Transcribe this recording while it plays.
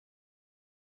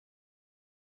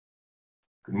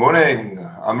Good morning.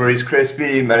 I'm Maurice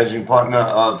Crespi, Managing Partner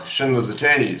of Schindler's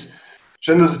Attorneys.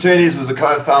 Schindler's Attorneys is a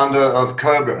co-founder of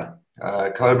COBRA.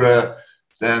 COBRA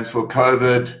stands for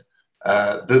COVID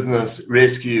Business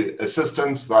Rescue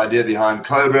Assistance. The idea behind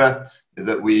COBRA is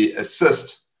that we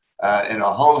assist in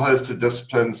a whole host of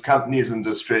disciplines, companies in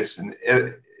distress in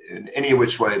any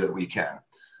which way that we can.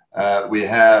 We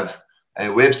have a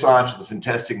website with a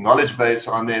fantastic knowledge base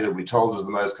on there that we're told is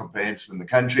the most comprehensive in the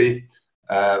country.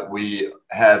 We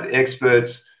have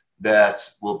experts that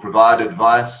will provide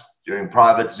advice during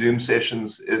private Zoom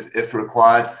sessions if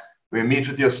required. We meet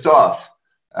with your staff,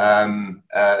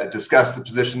 discuss the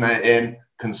position they're in,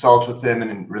 consult with them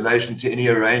in relation to any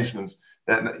arrangements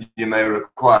that you may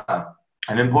require.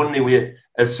 And importantly, we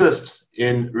assist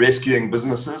in rescuing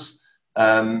businesses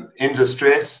in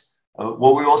distress.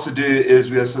 What we also do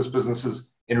is we assist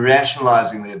businesses in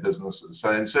rationalizing their businesses.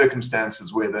 So in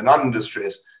circumstances where they're not in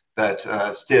distress, but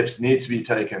steps need to be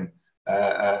taken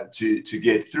to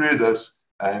get through this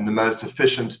in the most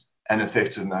efficient and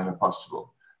effective manner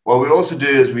possible. What we also do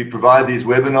is we provide these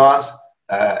webinars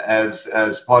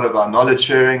as part of our knowledge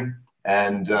sharing,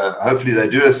 and hopefully they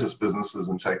do assist businesses.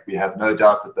 In fact, we have no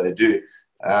doubt that they do.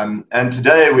 And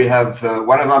today we have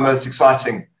one of our most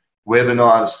exciting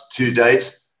webinars to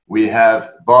date. We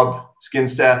have Bob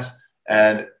Skinstad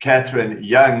and Catherine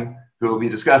Young, who will be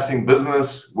discussing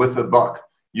business with a buck,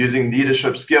 using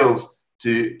leadership skills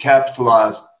to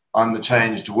capitalize on the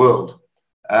changed world.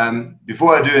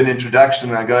 Before I do an introduction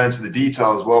and I go into the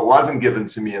details, what wasn't given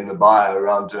to me in the bio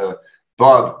around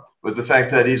Bob was the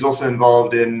fact that he's also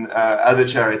involved in other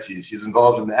charities. He's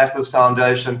involved in the Atlas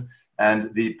Foundation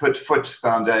and the Put Foot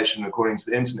Foundation, according to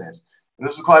the internet. And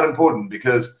this is quite important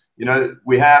because, you know,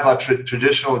 we have our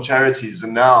traditional charities,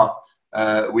 and now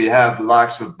we have the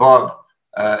likes of Bob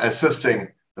assisting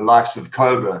the likes of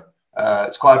COBRA.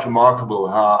 It's quite remarkable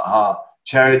how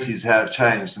charities have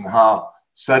changed and how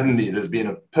suddenly there's been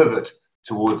a pivot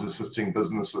towards assisting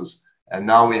businesses. And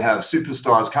now we have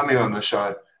superstars coming on the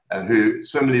show who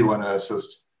similarly want to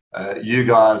assist you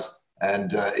guys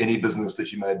and any business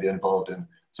that you may be involved in.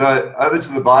 So over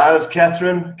to the bios.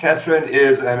 Catherine. Catherine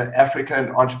is an African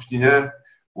entrepreneur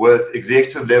with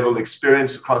executive level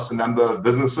experience across a number of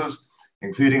businesses,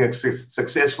 including a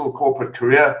successful corporate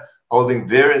career, holding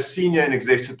various senior and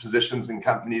executive positions in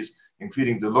companies,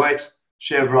 including Deloitte,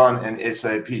 Chevron, and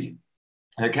SAP.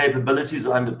 Her capabilities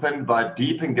are underpinned by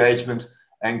deep engagement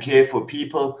and care for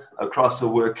people across her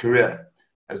work career.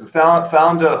 As the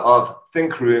founder of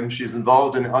Think Room, she's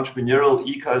involved in the entrepreneurial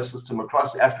ecosystem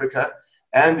across Africa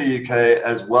and the UK,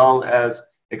 as well as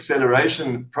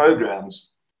acceleration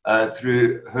programs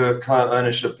through her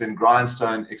co-ownership in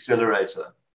Grindstone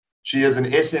Accelerator. She is an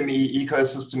SME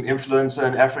ecosystem influencer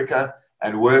in Africa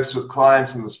and works with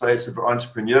clients in the space of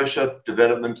entrepreneurship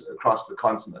development across the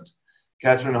continent.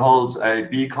 Catherine holds a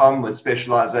BCom with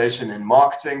specialization in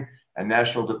marketing and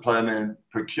national diploma in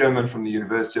procurement from the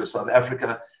University of South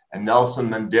Africa and Nelson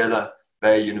Mandela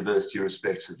Bay University,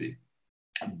 respectively.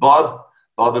 Bob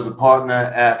is a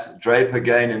partner at Draper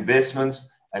Gain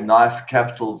Investments and Knife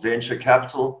Capital Venture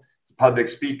Capital. He's a public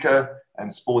speaker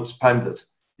and sports pundit.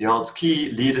 He holds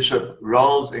key leadership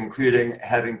roles, including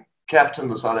having captained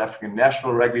the South African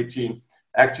national rugby team,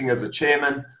 acting as a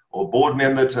chairman or board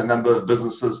member to a number of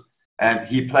businesses, and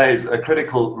he plays a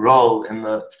critical role in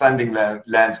the funding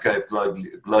landscape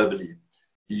globally.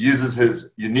 He uses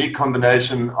his unique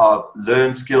combination of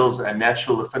learned skills and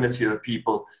natural affinity of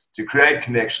people to create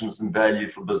connections and value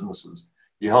for businesses.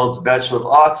 He holds a Bachelor of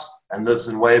Arts and lives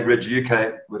in Weybridge,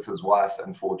 UK, with his wife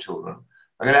and 4 children.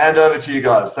 I'm going to hand over to you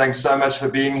guys. Thanks so much for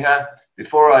being here.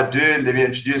 Before I do, let me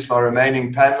introduce my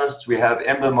remaining panelists. We have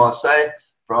Ember Marseille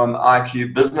from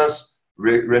IQ Business,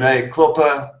 Renee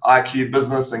Klopper, IQ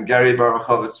Business, and Gary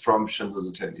Barachowitz from Schindler's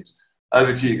Attorneys.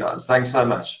 Over to you guys. Thanks so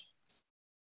much.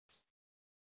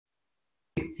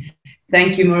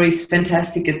 Thank you, Maurice.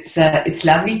 Fantastic. It's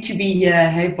lovely to be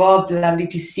here. Hey, Bob, lovely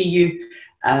to see you.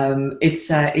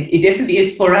 It definitely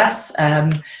is for us.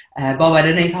 Bob, I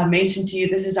don't know if I mentioned to you,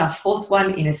 this is our 4th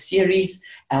one in a series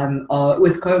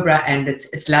with COBRA, and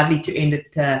it's lovely to end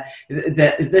it,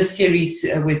 this series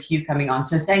with you coming on.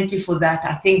 So thank you for that.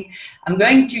 I think I'm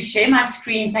going to share my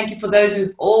screen. Thank you for those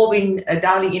who've all been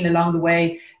dialing in along the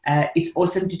way. It's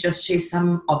awesome to just share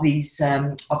some of these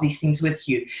things with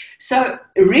you. So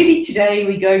really today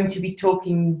we're going to be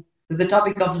talking the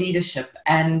topic of leadership,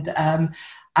 and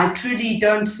I truly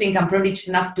don't think I'm privileged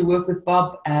enough to work with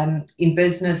Bob in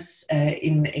business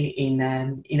in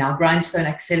our Grindstone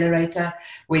Accelerator,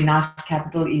 where Knife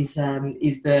Capital is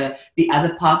the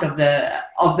other part of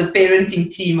the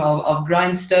parenting team of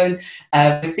Grindstone,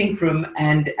 Think Room,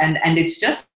 and it's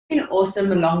just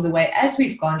awesome along the way as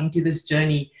we've gone into this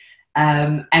journey.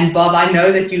 And Bob, I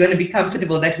know that you're going to be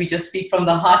comfortable that we just speak from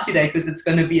the heart today, because it's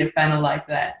going to be a panel like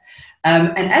that.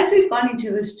 And as we've gone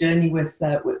into this journey with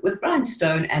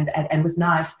Grindstone and with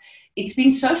Knife, it's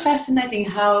been so fascinating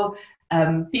how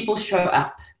people show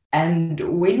up. And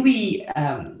when we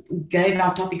gave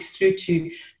our topics through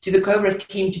to the COBRA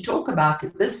team to talk about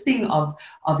it, this thing of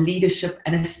leadership,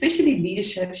 and especially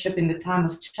leadership in the time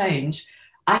of change,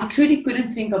 I truly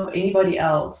couldn't think of anybody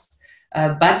else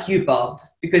but you, Bob,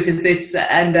 because it's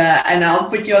and I'll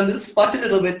put you on the spot a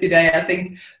little bit today, I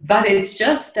think, but it's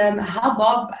just how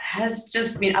Bob has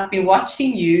just been. I've been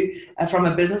watching you from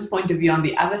a business point of view on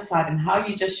the other side, and how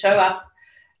you just show up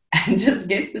and just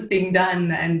get the thing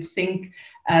done and think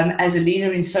as a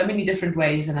leader in so many different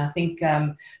ways. And I think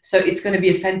so it's going to be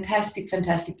a fantastic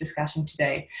discussion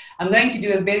today. I'm going to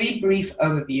do a very brief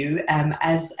overview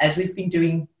as we've been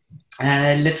doing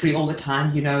literally all the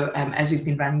time, you know, as we've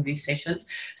been running these sessions.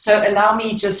 So allow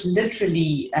me just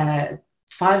literally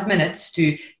 5 minutes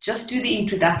to just do the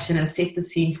introduction and set the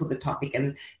scene for the topic,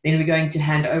 and then we're going to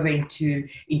hand over into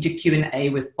Q&A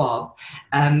with Bob.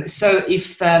 So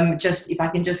if I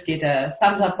can just get a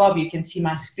thumbs up, Bob, you can see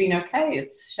my screen okay?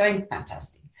 It's showing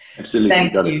fantastic. Absolutely.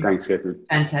 Thank Got you. it. Thanks, Catherine.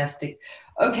 Fantastic.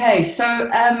 Okay, so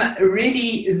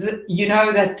really, you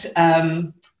know that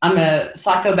I'm a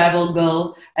psychobabble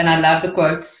girl and I love the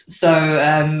quotes. So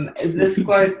this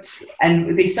quote,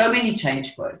 and there's so many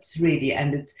change quotes really,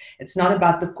 and it's not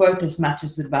about the quote as much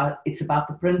as it's about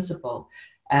the principle.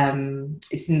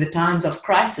 It's in the times of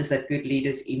crisis that good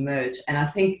leaders emerge. And I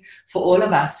think for all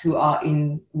of us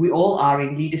we all are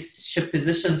in leadership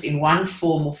positions in one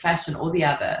form or fashion or the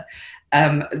other.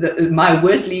 My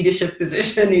worst leadership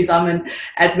position is I'm an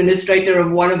administrator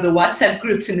of one of the WhatsApp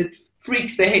groups, and it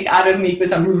freaks the heck out of me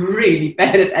because I'm really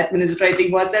bad at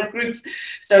administrating WhatsApp groups.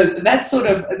 So that's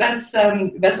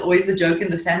always the joke in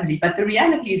the family. But the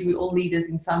reality is we're all leaders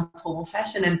in some form or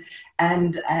fashion,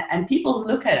 and people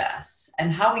look at us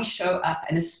and how we show up,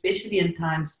 and especially in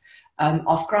times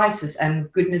of crisis.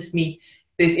 And goodness me,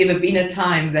 there's ever been a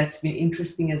time that's been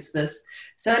interesting as this.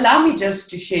 So allow me just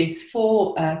to share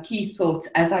 4 key thoughts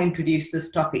as I introduce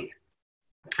this topic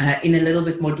in a little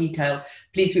bit more detail.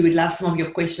 Please, we would love some of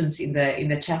your questions in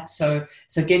the chat. So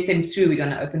get them through. We're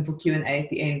going to open for Q&A at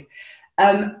the end.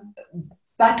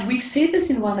 But we've said this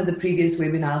in one of the previous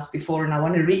webinars before, and I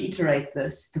want to reiterate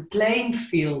this. The playing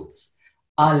fields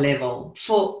are level.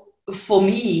 For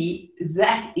me,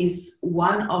 that is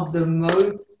one of the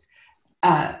most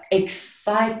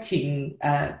exciting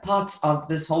parts of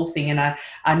this whole thing, and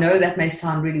I know that may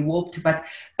sound really warped, but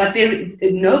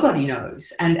nobody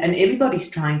knows, and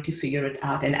everybody's trying to figure it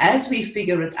out. And as we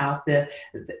figure it out, the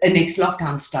next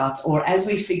lockdown starts, or as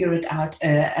we figure it out,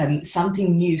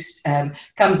 something new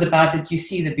comes about. That you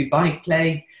see the bubonic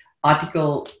plague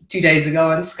article 2 days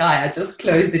ago on Sky. I just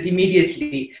closed it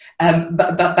immediately,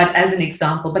 but as an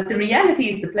example. But the reality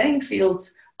is the playing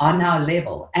fields are now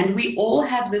level, and we all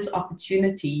have this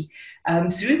opportunity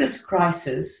through this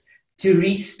crisis to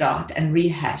restart and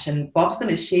rehash. And Bob's going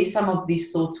to share some of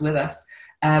these thoughts with us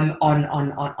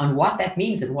on what that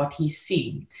means and what he's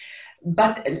seen.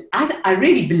 But I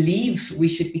really believe we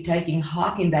should be taking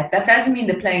heart in that. That doesn't mean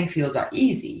the playing fields are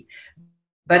easy,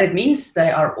 but it means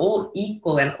they are all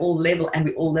equal and all level, and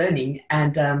we're all learning.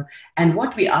 And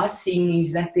what we are seeing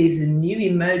is that there's a new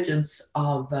emergence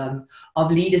of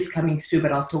leaders coming through,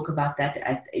 but I'll talk about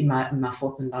that in my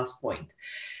fourth and last point.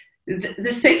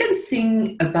 The second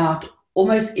thing about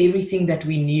almost everything that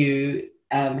we knew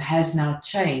has now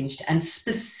changed, and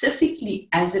specifically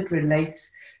as it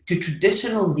relates to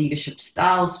traditional leadership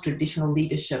styles, traditional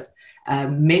leadership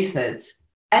methods,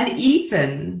 and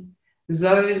even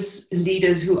those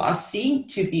leaders who are seen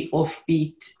to be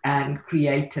offbeat and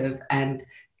creative and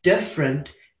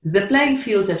different, the playing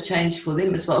fields have changed for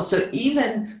them as well. So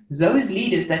even those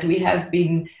leaders that we have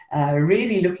been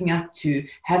really looking up to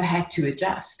have had to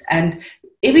adjust. And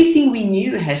everything we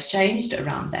knew has changed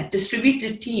around that.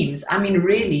 Distributed teams, I mean,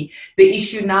 really, the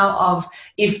issue now of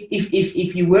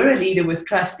if you were a leader with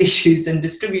trust issues and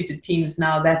distributed teams,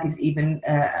 now that is even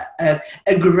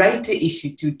a greater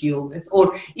issue to deal with.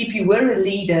 Or if you were a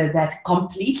leader that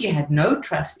completely had no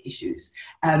trust issues,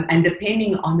 and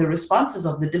depending on the responses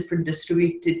of the different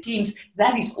distributed teams,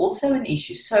 that is also an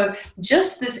issue. So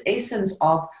just this essence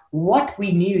of what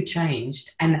we knew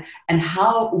changed, and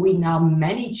how we now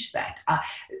manage that.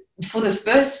 For the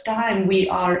first time, we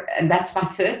are, and that's my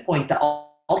third point, the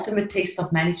ultimate test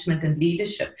of management and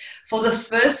leadership. For the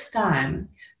first time,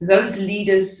 those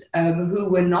leaders who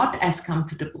were not as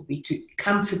comfortable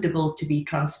to be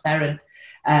transparent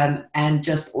and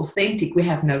just authentic. We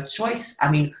have no choice. I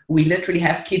mean, we literally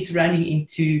have kids running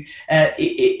into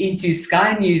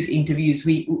Sky News interviews.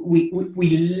 We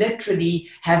literally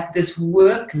have this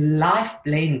work-life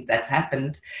blend that's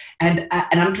happened, and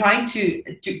I'm trying to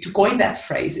coin that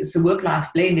phrase. It's a work-life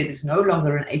blend. It is no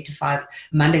longer an 8 to 5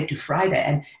 Monday to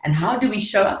Friday. And how do we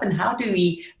show up, and how do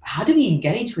we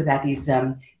engage with that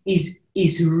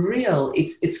is real.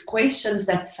 It's questions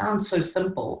that sound so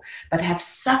simple but have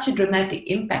such a dramatic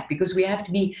impact, because we have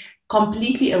to be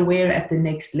completely aware at the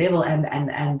next level.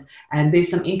 And there's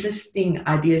some interesting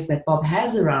ideas that Bob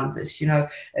has around this,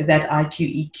 that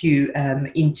IQ,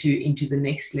 EQ into the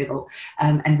next level,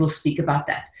 and we'll speak about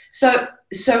that. So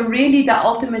really the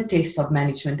ultimate test of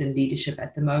management and leadership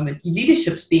at the moment,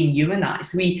 leadership's being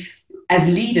humanized. As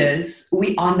leaders,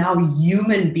 we are now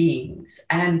human beings.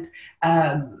 And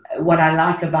what I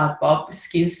like about Bob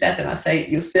Skinstad, and I say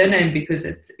your surname because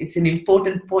it's an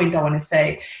important point I want to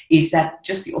say, is that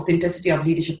just the authenticity of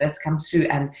leadership that's come through,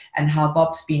 and how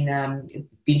Bob's been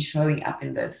showing up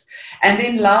in this. And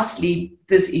then lastly,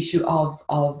 this issue of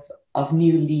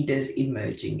new leaders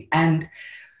emerging. And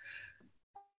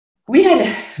we had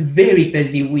a very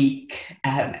busy week,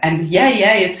 and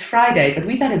it's Friday, but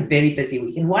we've had a very busy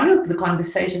week. And one of the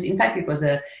conversations, in fact, it was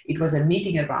a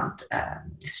meeting around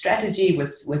strategy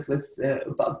with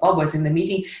Bob was in the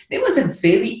meeting. There was a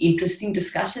very interesting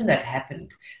discussion that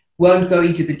happened. Won't go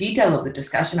into the detail of the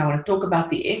discussion. I want to talk about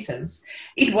the essence.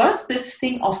 It was this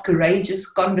thing of courageous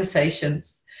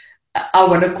conversations. I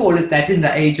want to call it that in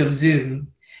the age of Zoom.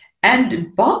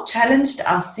 And Bob challenged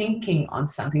our thinking on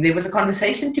something. There was a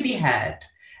conversation to be had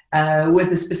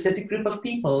with a specific group of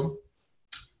people.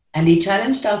 And he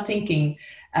challenged our thinking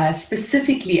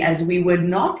specifically, as we were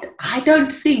not, I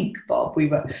don't think, Bob,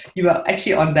 you were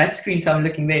actually on that screen, so I'm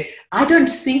looking there. I don't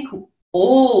think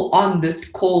all on the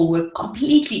call were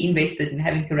completely invested in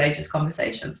having courageous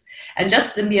conversations. And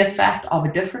just the mere fact of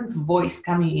a different voice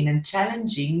coming in and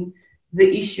challenging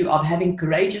the issue of having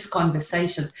courageous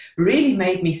conversations really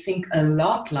made me think a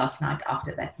lot last night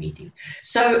after that meeting.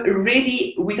 So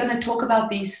really, we're going to talk about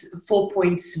these 4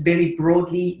 points very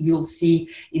broadly. You'll see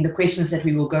in the questions that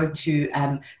we will go to,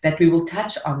 that we will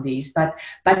touch on these. But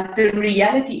the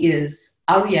reality is,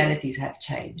 our realities have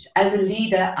changed. As a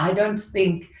leader, I don't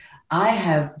think I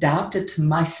have doubted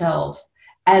myself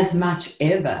as much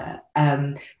ever.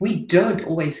 We don't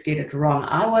always get it wrong.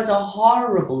 I was a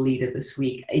horrible leader this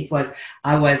week.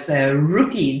 I was a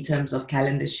rookie in terms of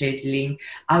calendar scheduling.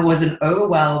 I was an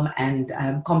overwhelm and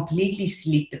completely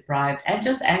sleep deprived and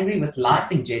just angry with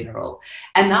life in general.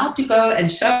 And now to go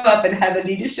and show up and have a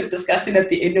leadership discussion at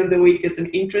the end of the week is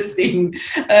an interesting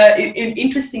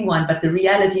one. But the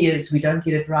reality is, we don't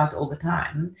get it right all the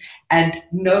time. And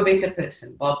no better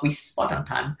person, Bob, we spot on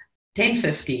time,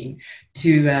 10:15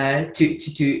 to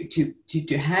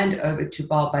hand over to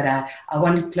Bob. But I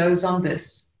want to close on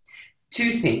this.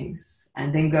 2 things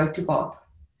and then go to Bob.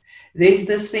 There's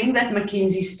this thing that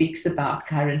McKinsey speaks about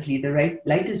currently. The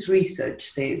latest research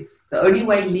says the only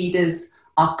way leaders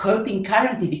are coping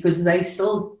currently, because they're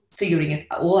still figuring it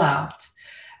all out,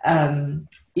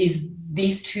 is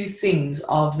these 2 things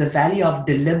of the value of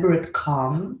deliberate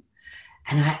calm.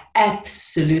 And I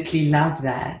absolutely love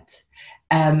that.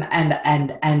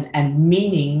 And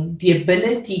meaning the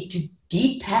ability to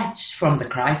detach from the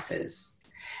crisis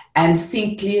and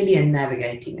think clearly in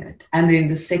navigating it. And then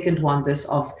the second one, this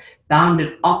of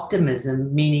bounded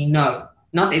optimism, meaning no,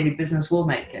 not every business will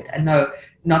make it, and no,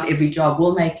 not every job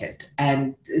will make it.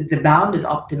 And the bounded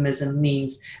optimism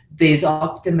means there's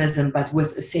optimism, but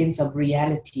with a sense of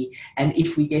reality. And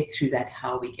if we get through that,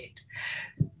 how we get.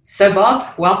 So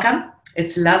Bob, welcome.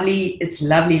 It's lovely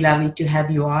to have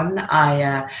you on.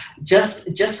 I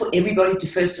just for everybody to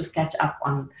first just catch up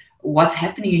on what's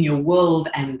happening in your world,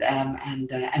 and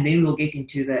then we'll get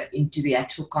into the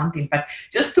actual content. But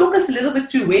just talk us a little bit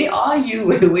through, where are you?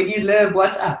 Where do you live?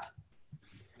 What's up?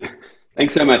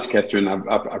 Thanks so much, Catherine.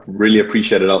 I really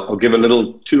appreciate it. I'll give a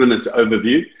little 2-minute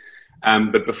overview.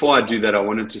 But before I do that, I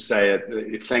wanted to say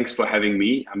thanks for having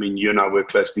me. I mean, you and I work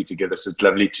closely together, so it's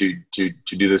lovely to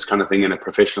do this kind of thing in a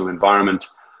professional environment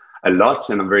a lot,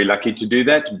 and I'm very lucky to do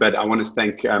that. But I want to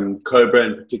thank COBRA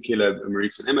in particular,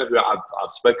 Maurice and Emma, who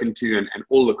I've spoken to, and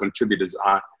all the contributors.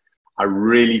 I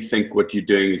really think what you're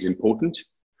doing is important.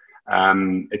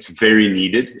 It's very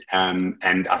needed,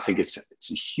 and I think it's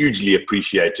hugely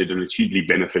appreciated, and it's hugely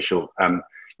beneficial.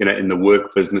 In the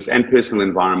work, business, and personal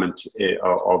environment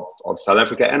of South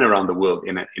Africa and around the world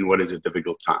in what is a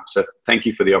difficult time. So thank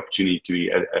you for the opportunity to be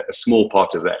a small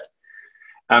part of that.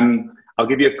 I'll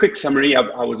give you a quick summary. I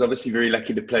was obviously very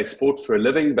lucky to play sport for a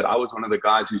living, but I was one of the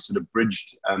guys who sort of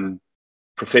bridged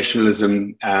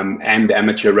professionalism and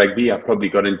amateur rugby. I probably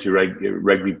got into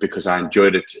rugby because I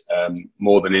enjoyed it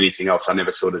more than anything else. I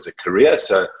never saw it as a career.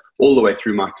 So all the way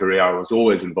through my career, I was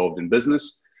always involved in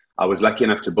business. I was lucky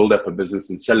enough to build up a business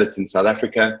and sell it in South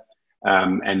Africa,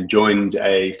 and joined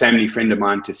a family friend of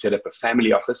mine to set up a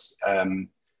family office,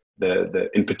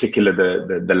 in particular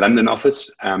the London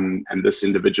office. And this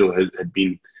individual had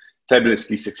been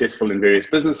fabulously successful in various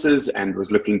businesses and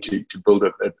was looking to build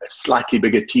a slightly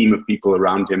bigger team of people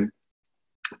around him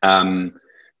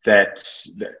that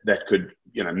could,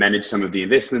 manage some of the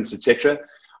investments, etc.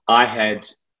 I had,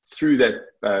 through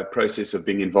that process of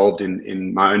being involved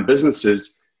in my own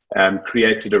businesses,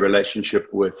 created a relationship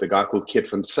with a guy called Kit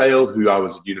van Sale, who I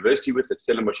was at university with at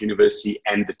Stellenbosch University,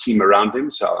 and the team around him.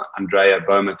 So Andrea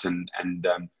Boumert and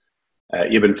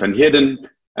Eben van Heerden,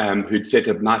 who'd set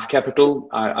up Knife Capital.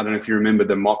 I don't know if you remember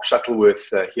the Mark Shuttleworth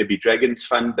Here Be Dragons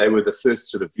fund. They were the first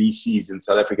sort of VCs in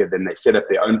South Africa. Then they set up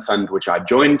their own fund, which I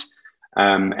joined,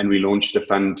 and we launched a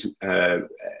fund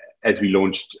as we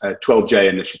launched 12J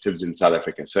initiatives in South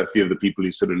Africa. So a few of the people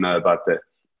who sort of know about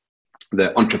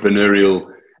the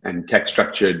entrepreneurial and tax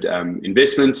structured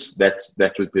investments,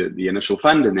 that was the initial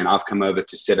fund. And then I've come over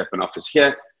to set up an office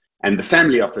here, and the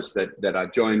family office that I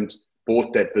joined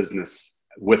bought that business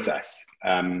with us.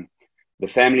 The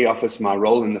family office, my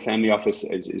role in the family office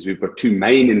is we've got two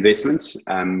main investments.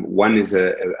 One is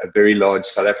a very large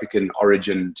South African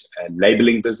origined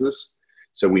labeling business.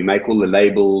 So we make all the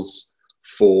labels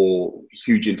for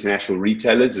huge international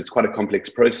retailers. It's quite a complex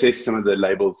process. Some of the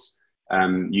labels,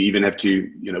 you even have to,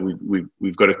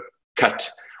 we've got to cut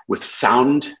with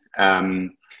sound.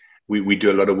 We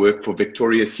do a lot of work for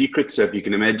Victoria's Secret. So if you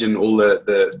can imagine all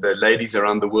the ladies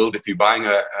around the world, if you're buying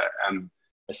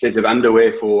a set of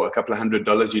underwear for a couple of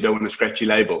 $100, you don't want a scratchy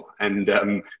label. And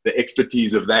the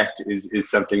expertise of that is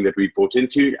something that we bought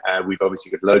into. We've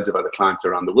obviously got loads of other clients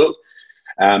around the world.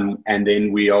 And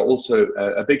then we are also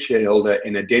a big shareholder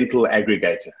in a dental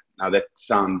aggregator. Now that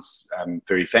sounds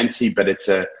very fancy, but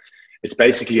it's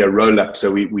basically a roll-up.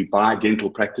 So we buy dental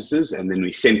practices and then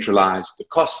we centralize the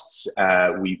costs.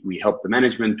 We help the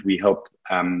management, we help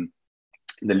the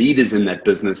leaders in that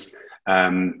business,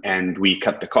 and we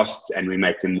cut the costs and we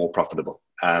make them more profitable.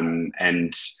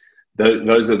 And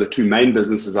those are the two main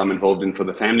businesses I'm involved in for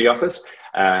the family office,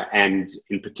 and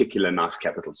in particular Knife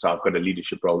Capital. So I've got a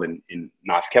leadership role in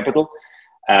Knife Capital.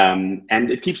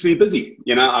 And it keeps me busy.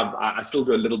 I still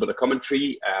do a little bit of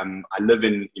commentary. I live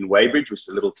in Weybridge, which is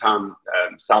a little town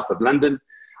south of London.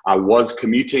 I was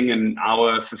commuting an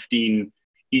hour 15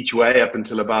 each way up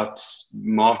until about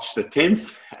March the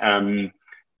 10th.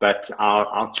 But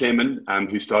our chairman,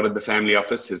 who started the family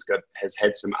office, has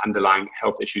had some underlying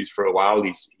health issues for a while.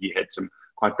 He had some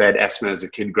quite bad asthma as a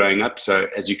kid growing up. So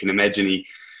as you can imagine, he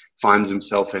finds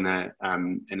himself in a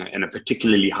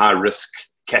particularly high risk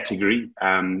category.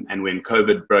 And when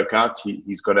COVID broke out,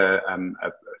 he's got a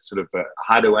sort of a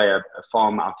hideaway, a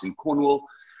farm out in Cornwall.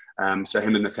 So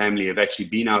him and the family have actually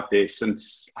been out there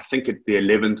since, I think, the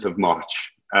 11th of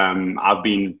March. I've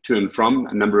been to and from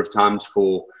a number of times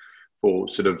for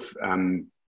sort of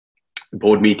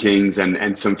board meetings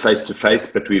and some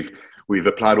face-to-face, but we've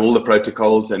applied all the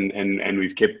protocols and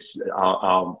we've kept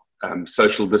our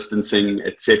social distancing,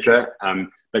 etc.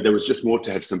 But there was just more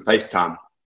to have some face time.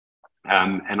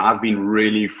 And I've been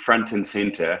really front and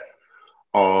center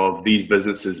of these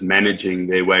businesses managing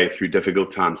their way through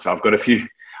difficult times. So I've got a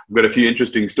few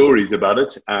interesting stories about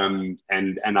it, and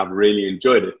I've really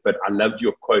enjoyed it. But I loved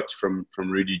your quote from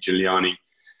Rudy Giuliani,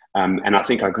 and I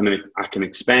think I can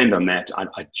expand on that.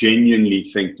 I genuinely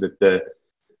think that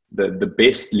the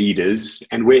best leaders,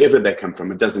 and wherever they come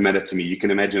from, it doesn't matter to me. You can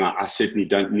imagine I certainly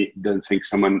don't think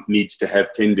someone needs to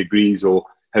have 10 degrees or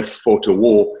have fought a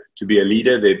war to be a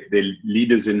leader. They're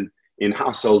leaders in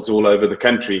households all over the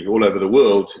country, all over the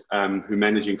world, who are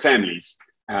managing families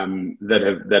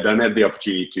that don't have the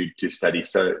opportunity to study.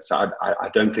 So I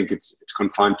don't think it's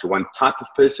confined to one type of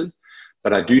person,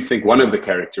 but I do think one of the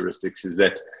characteristics is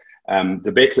that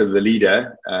the better the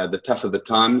leader, the tougher the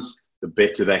times, the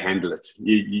better they handle it.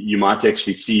 You might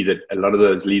actually see that a lot of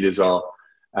those leaders are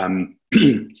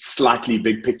slightly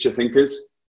big picture thinkers,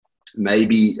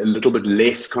 maybe a little bit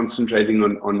less concentrating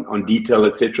on detail,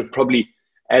 etc. Probably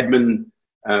admin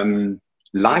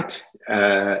light,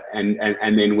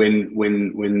 and then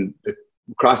when the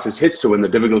crisis hits or when the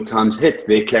difficult times hit,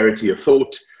 their clarity of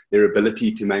thought, their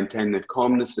ability to maintain that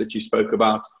calmness that you spoke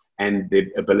about, and their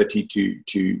ability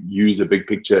to use a big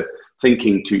picture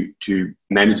thinking to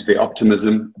manage their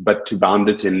optimism, but to bound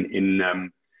it in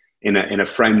a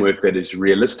framework that is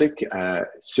realistic,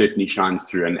 certainly shines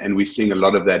through. And we're seeing a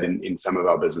lot of that in some of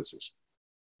our businesses.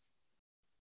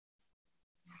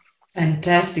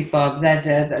 Fantastic, Bob.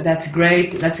 That's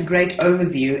great. That's a great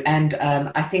overview, and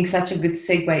I think such a good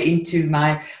segue into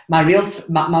my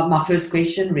first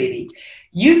question. Really,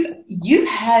 you've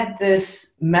had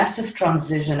this massive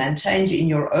transition and change in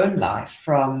your own life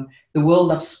from the world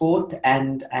of sport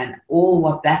and all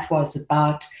what that was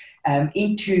about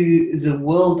into the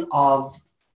world of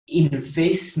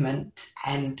investment,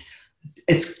 and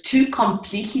it's two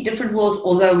completely different worlds,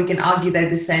 although we can argue they're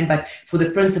the same. But for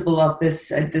the principle of this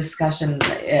discussion,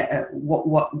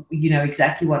 what you know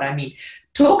exactly what I mean.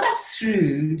 Talk us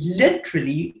through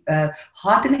literally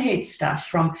heart and head stuff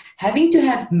from having to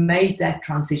have made that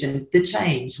transition, the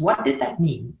change. What did that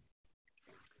mean?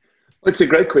 Well, it's a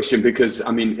great question because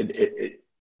I mean,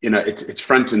 it's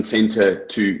front and center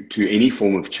to any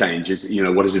form of change. Is, you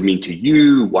know, what does it mean to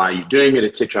you? Why are you doing it,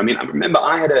 etc. I mean, I remember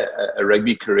I had a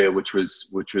rugby career which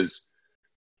was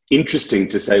interesting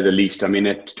to say the least. I mean,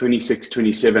 at 26,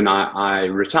 27, I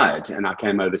retired and I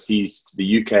came overseas to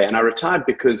the UK, and I retired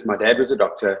because my dad was a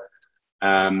doctor,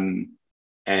 and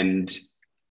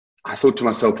I thought to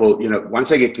myself, well, you know,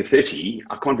 once I get to 30,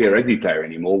 I can't be a rugby player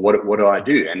anymore. What do I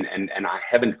do? And I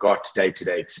haven't got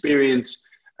day-to-day experience.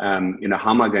 You know,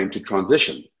 how am I going to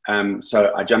transition?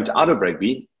 So I jumped out of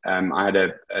rugby. I had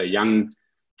a young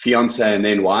fiance and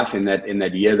then wife in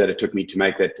that year that it took me to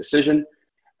make that decision.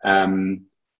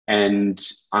 And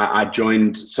I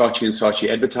joined Saatchi & Saatchi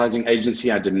Advertising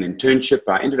Agency. I did an internship.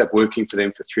 I ended up working for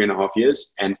them for 3.5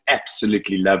 years and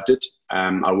absolutely loved it.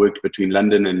 I worked between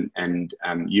London and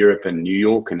Europe and New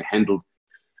York and handled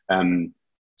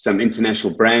some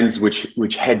international brands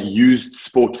which had used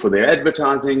sport for their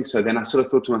advertising. So then I sort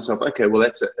of thought to myself, okay, well,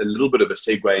 that's a little bit of a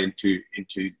segue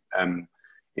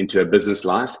into a business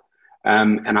life.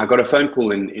 And I got a phone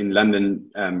call in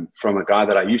London from a guy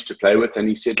that I used to play with, and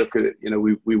he said, look, you know,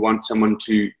 we want someone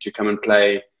to come and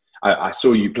play. I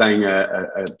saw you playing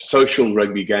a social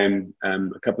rugby game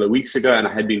a couple of weeks ago, and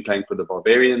I had been playing for the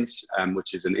Barbarians,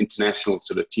 which is an international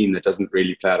sort of team that doesn't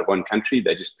really play out of one country.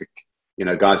 They just pick, you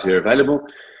know, guys who are available.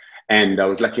 And I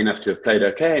was lucky enough to have played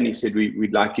okay. And he said,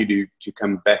 we'd like you to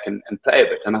come back and play a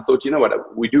bit. And I thought, you know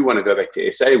what, we do want to go back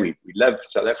to SA. We love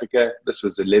South Africa. This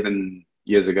was 11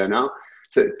 years ago now,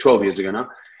 12 years ago now.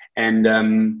 And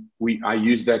I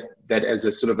used that as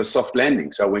a sort of a soft landing.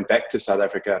 So I went back to South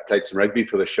Africa, I played some rugby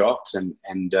for the Sharks, and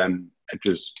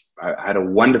I had a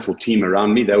wonderful team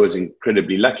around me. That was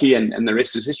incredibly lucky. And the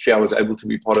rest is history. I was able to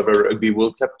be part of a Rugby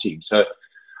World Cup team. So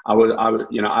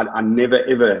I never,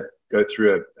 ever go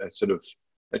through a sort of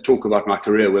a talk about my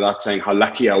career without saying how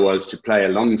lucky I was to play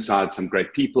alongside some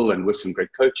great people and with some great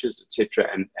coaches, etc.,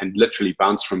 and literally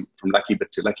bounce from lucky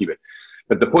bit to lucky bit.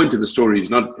 But the point of the story is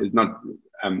not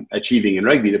achieving in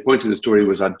rugby. The point of the story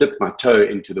was I dipped my toe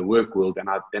into the work world, and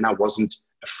then I wasn't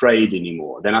afraid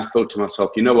anymore. Then I thought to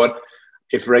myself, you know what?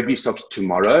 If rugby stops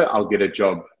tomorrow, I'll get a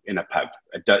job in a pub.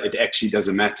 It actually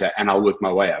doesn't matter, and I'll work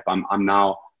my way up. I'm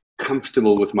now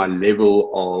comfortable with my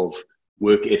level of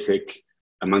work ethic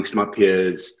amongst my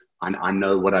peers. I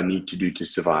know what I need to do to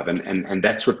survive. And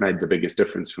that's what made the biggest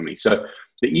difference for me. So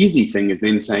the easy thing is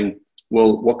then saying,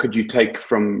 well, what could you take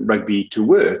from rugby to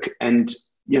work? And,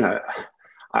 you know,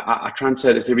 I try and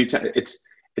say this every time.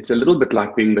 It's a little bit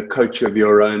like being the coach of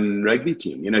your own rugby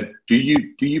team. You know, do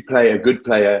you play a good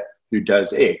player who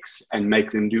does X and make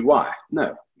them do Y?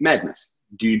 No, madness.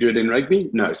 Do you do it in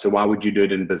rugby? No. So why would you do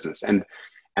it in business? And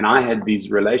I had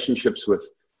these relationships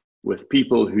with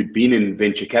people who'd been in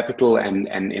venture capital and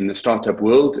in the startup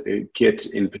world, Kit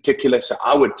in particular. So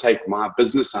I would take my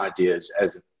business ideas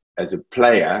as a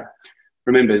player.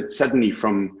 Remember, suddenly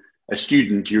from a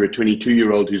student, you're a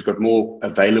 22-year-old who's got more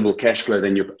available cash flow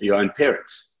than your own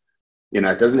parents. You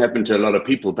know, it doesn't happen to a lot of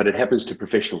people, but it happens to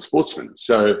professional sportsmen.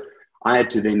 So I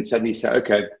had to then suddenly say,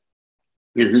 okay,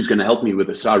 you know, who's going to help me with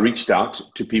this? So I reached out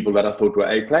to people that I thought were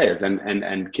A players,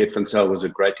 and Kit van Zyl was a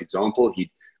great example.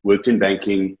 He worked in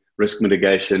banking, risk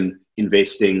mitigation,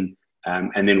 investing,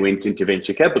 and then went into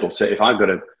venture capital. So if I got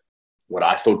what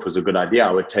I thought was a good idea,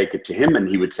 I would take it to him and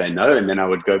he would say no, and then I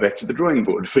would go back to the drawing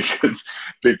board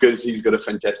because he's got a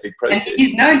fantastic process. And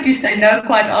he's known to say no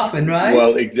quite often, right?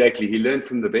 Well, exactly. He learned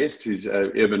from the best, who's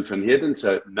Urban van Heerden.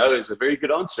 So no is a very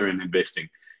good answer in investing.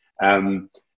 And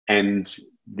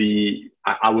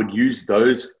I would use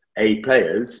those A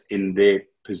players in their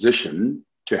position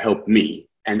to help me.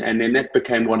 And then that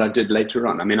became what I did later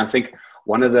on. I mean, I think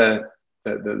one of the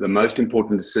most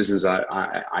important decisions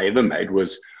I ever made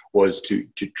was to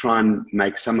try and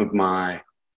make some of my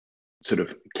sort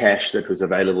of cash that was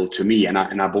available to me. And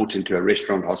I bought into a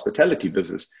restaurant hospitality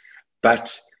business.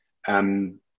 But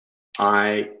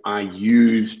I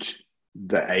used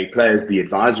the A players, the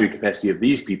advisory capacity of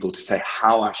these people to say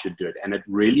how I should do it. And it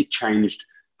really changed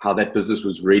how that business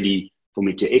was ready for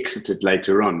me to exit it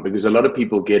later on, because a lot of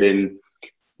people get in,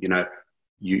 you know,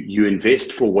 you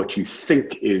invest for what you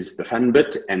think is the fun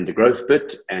bit and the growth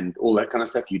bit and all that kind of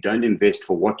stuff. You don't invest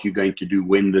for what you're going to do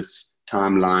when this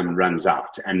timeline runs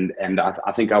out. And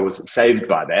I think I was saved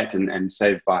by that, and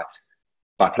saved by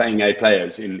playing A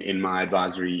players in my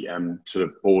advisory sort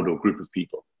of board or group of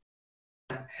people.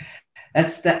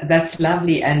 That's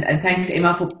lovely, and thanks,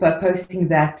 Emma, for posting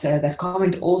that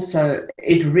comment. Also,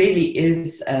 it really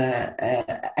is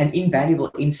an invaluable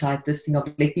insight. This thing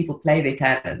of let people play their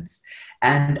talents,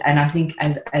 and I think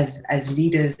as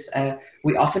leaders,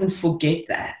 we often forget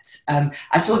that.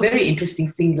 I saw a very interesting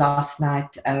thing last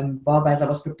night, Bob, as I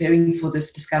was preparing for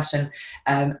this discussion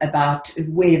about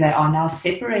where they are now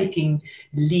separating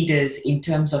leaders in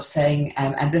terms of saying,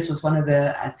 and this was one of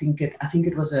the, I think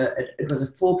it was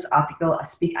a Forbes article. I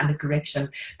speak under correction,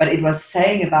 but it was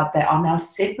saying about they are now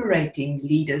separating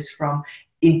leaders from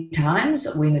in times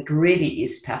when it really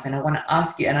is tough. And I want to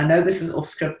ask you, and I know this is off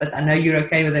script, but I know you're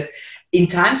okay with it, in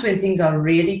times when things are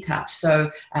really tough. So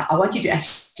I want you to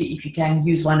actually, if you can,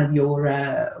 use one of your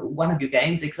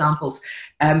games examples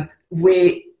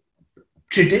where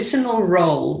traditional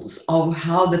roles of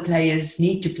how the players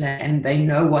need to play and they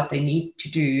know what they need to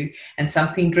do, and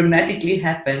something dramatically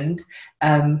happened,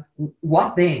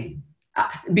 what then?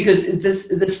 Because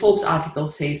this Forbes article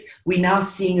says we're now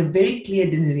seeing a very clear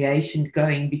delineation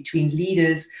going between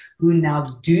leaders who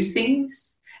now do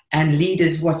things and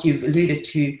leaders, what you've alluded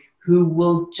to, who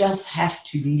will just have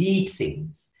to lead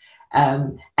things.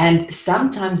 And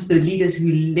sometimes the leaders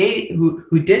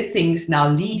who did things now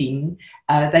leading,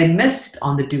 they missed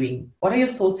on the doing. What are your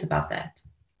thoughts about that?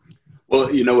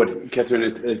 Well, you know what, Catherine,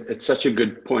 it's such a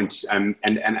good point. And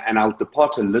I'll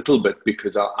depart a little bit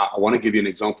because I want to give you an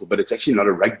example, but it's actually not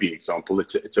a rugby example.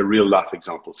 It's a real life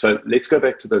example. So let's go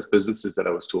back to those businesses that I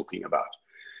was talking about.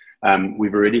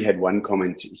 We've already had one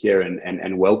comment here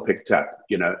and well picked up.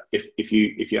 You know, if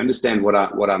you understand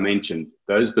what I mentioned,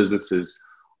 those businesses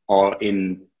are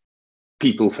in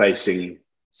people-facing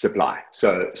supply.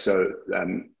 So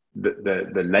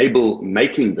the label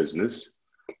making business,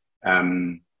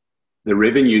 the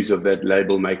revenues of that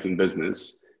label making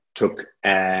business took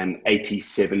an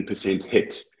 87%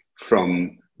 hit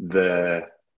from the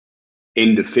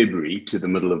end of February to the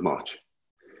middle of March.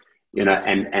 You know,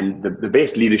 and the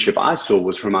best leadership I saw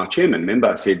was from our chairman. Remember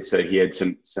I said, so he had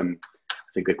some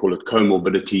I think they call it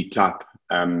comorbidity type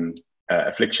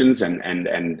afflictions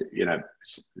and you know,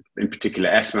 in particular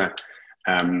asthma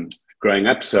growing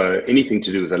up. So anything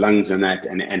to do with the lungs and that.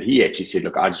 And he actually said,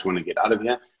 look, I just want to get out of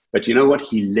here. But you know what?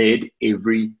 He led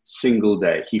every single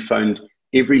day. He phoned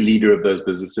every leader of those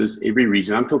businesses, every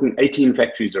region. I'm talking 18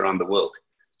 factories around the world.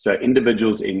 So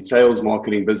individuals in sales,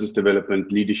 marketing, business development,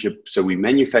 leadership. So we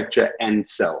manufacture and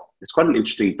sell. It's quite an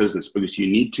interesting business because you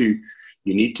need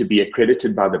to be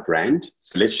accredited by the brand.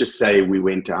 So let's just say we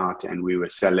went out and we were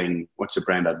selling, what's a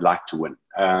brand I'd like to win?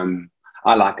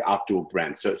 I like outdoor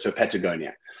brands. So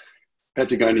Patagonia,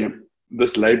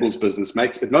 this labels business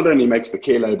it not only makes the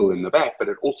care label in the back, but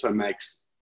it also makes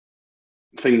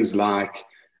things like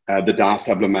the dye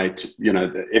sublimate, you know,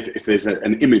 if there's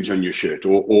an image on your shirt,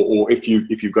 or if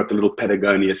you've got the little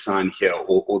Patagonia sign here,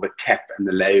 or the cap and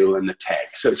the label and the tag.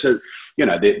 So you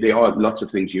know, there are lots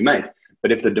of things you make.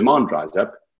 But if the demand dries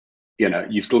up, you know,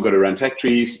 you've still got to run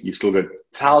factories. You've still got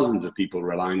thousands of people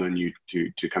relying on you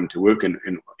to come to work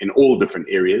in all different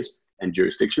areas and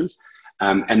jurisdictions.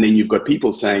 And then you've got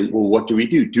people saying, well, what do we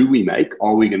do? Do we make?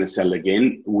 Are we going to sell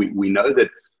again? We know that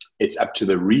it's up to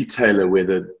the retailer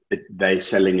whether they're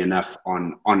selling enough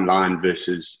online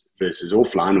versus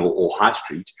offline or high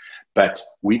street. But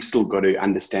we've still got to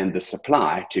understand the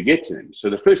supply to get to them. So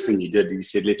the first thing he did, he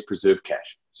said, let's preserve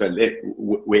cash. So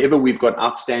wherever we've got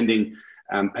outstanding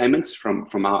payments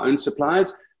from our own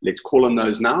suppliers, let's call on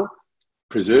those now.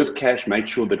 Preserve cash, make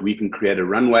sure that we can create a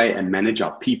runway and manage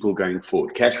our people going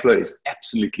forward. Cash flow is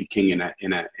absolutely king in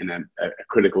a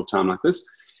critical time like this.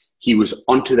 He was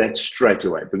onto that straight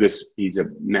away because he's a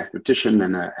mathematician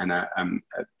and a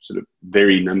sort of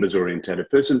very numbers oriented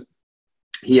person.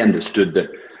 He understood that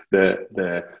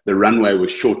the runway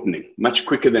was shortening much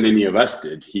quicker than any of us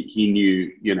did. He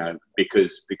knew, you know,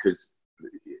 because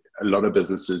a lot of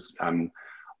businesses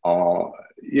are,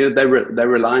 you know, they're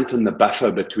reliant on the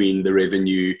buffer between the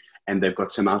revenue and they've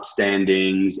got some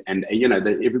outstandings, and you know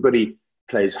that everybody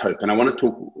plays hope. And I want to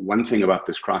talk one thing about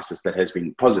this crisis that has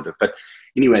been positive. But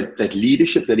anyway, that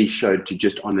leadership that he showed to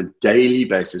just on a daily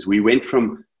basis, we went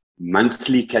from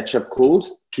monthly catch-up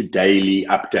calls to daily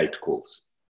update calls.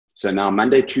 So now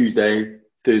Monday, Tuesday,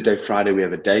 Thursday, Friday, we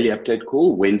have a daily update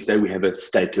call. Wednesday, we have a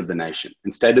State of the Nation.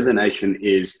 And State of the Nation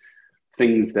is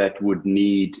things that would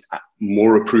need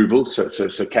more approval. So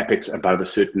CapEx above a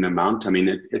certain amount. I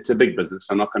mean, it's a big business.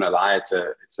 I'm not going to lie. It's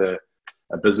a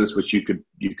business which you could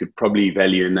probably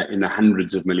value in the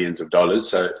hundreds of millions of dollars.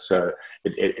 So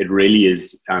it really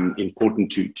is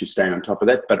important to stay on top of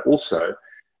that. But also,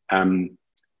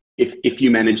 if you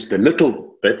manage the little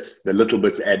bits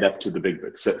add up to the big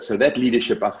bits. So that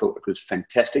leadership, I thought, was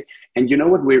fantastic. And you know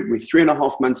what? We're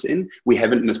 3.5 months in. We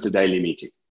haven't missed a daily meeting.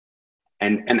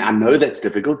 And I know that's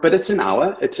difficult, but it's an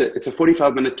hour. It's a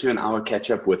 45-minute to an hour catch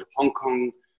up with Hong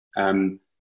Kong.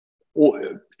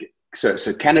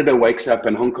 So Canada wakes up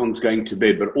and Hong Kong's going to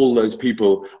bed, but all those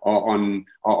people are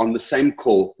on the same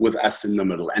call with us in the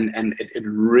middle. And it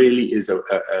really is a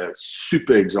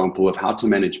super example of how to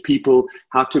manage people,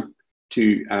 how to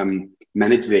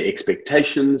manage their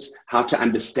expectations, how to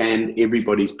understand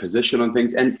everybody's position on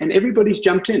things, and everybody's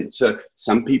jumped in. So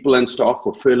some people and staff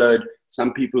were furloughed,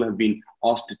 some people have been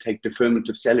asked to take deferment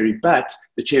of salary, but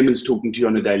the chairman's talking to you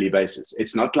on a daily basis.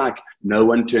 It's not like no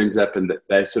one turns up and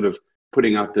they're sort of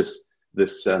putting out this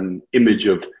image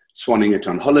of swanning it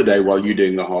on holiday while you're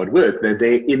doing the hard work. They're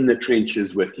there in the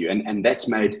trenches with you, and that's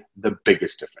made the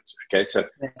biggest difference. Okay, so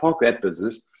park that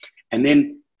business, and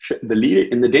then the leader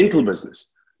in the dental business.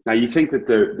 Now, you think that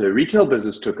the retail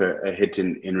business took a hit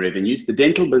in revenues. The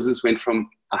dental business went from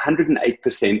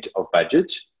 108% of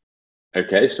budget,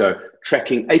 okay, so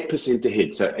tracking 8%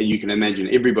 ahead. So you can imagine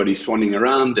everybody swanning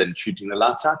around and shooting the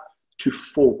lights out, to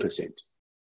 4%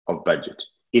 of budget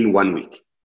in 1 week.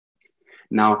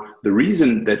 Now, the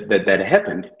reason that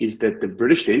happened is that the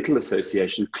British Dental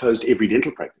Association closed every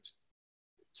dental practice.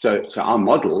 So our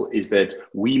model is that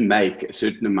we make a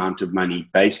certain amount of money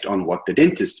based on what the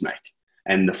dentists make.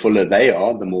 And the fuller they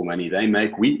are, the more money they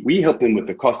make. We help them with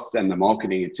the costs and the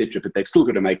marketing, etc., but they've still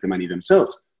got to make the money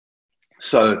themselves.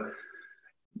 So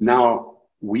now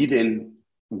we then,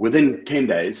 within 10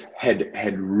 days, had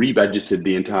rebudgeted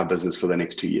the entire business for the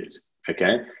next 2 years.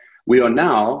 Okay, we are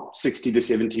now 60 to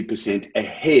 70%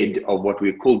 ahead of what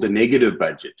we called the negative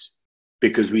budget,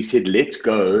 because we said, let's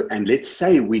go and let's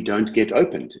say we don't get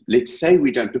opened. Let's say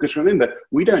we don't, because remember,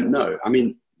 we don't know. I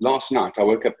mean, last night, I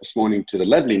woke up this morning to the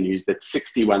lovely news that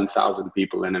 61,000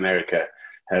 people in America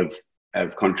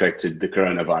have contracted the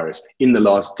coronavirus in the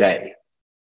last day.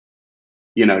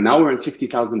 You know, now we're at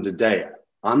 60,000 a day.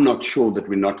 I'm not sure that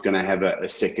we're not going to have a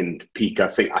second peak. I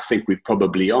think we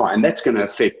probably are. And that's going to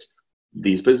affect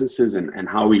these businesses and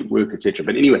how we work, etc.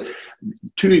 But anyway,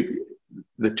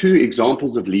 the two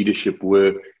examples of leadership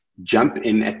were jump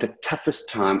in at the toughest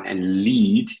time and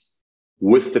lead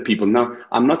with the people. Now,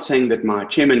 I'm not saying that my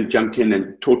chairman jumped in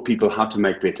and taught people how to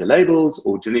make better labels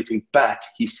or do anything, but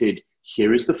he said,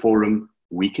 here is the forum,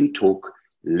 we can talk,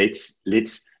 let's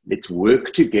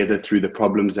work together through the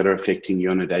problems that are affecting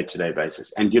you on a day-to-day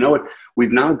basis. And you know what?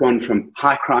 We've now gone from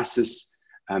high crisis,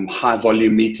 high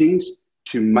volume meetings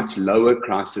to much lower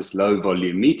crisis, low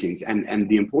volume meetings. And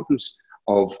the importance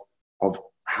of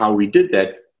how we did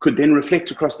that could then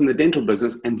reflect across in the dental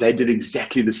business, and they did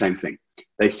exactly the same thing.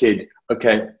 They said,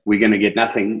 okay, we're going to get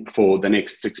nothing for the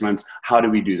next 6 months. How do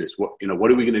we do this? What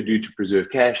are we going to do to preserve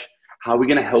cash? How are we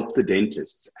going to help the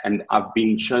dentists? And I've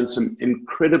been shown some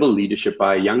incredible leadership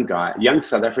by a young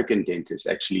South African dentist,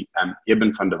 actually,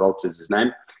 Eben van der Walt is his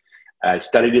name.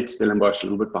 Studied at Stellenbosch, a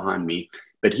little bit behind me,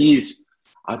 but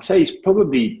I'd say he's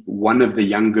probably one of the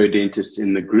younger dentists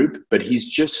in the group, but he's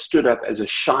just stood up as a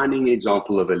shining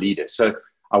example of a leader. So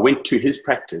I went to his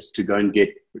practice to go and get,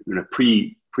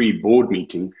 pre-board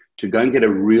meeting, to go and get a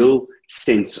real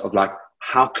sense of like,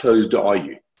 how closed are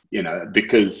you?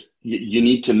 Because you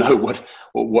need to know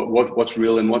what's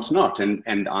real and what's not.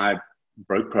 And I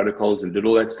broke protocols and did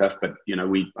all that stuff, but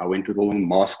I went with all the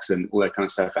masks and all that kind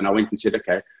of stuff. And I went and said,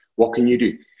 okay, what can you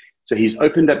do? So he's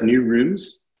opened up new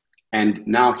rooms, and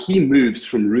now he moves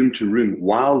from room to room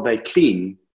while they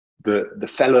clean the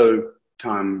fallow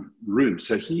time room.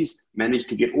 So he's managed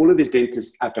to get all of his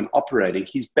dentists up and operating.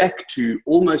 He's back to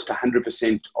almost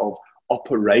 100% of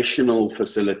operational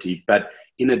facility, but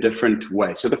in a different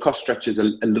way. So the cost structure is a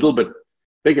little bit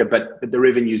bigger, but the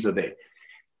revenues are there.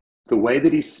 The way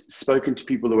that he's spoken to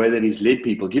people, the way that he's led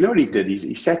people, you know what he did?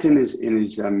 He sat in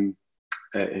his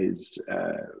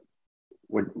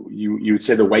what you would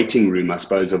say the waiting room, I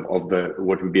suppose, of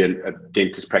what would be a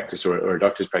dentist practice or a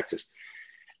doctor's practice.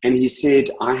 And he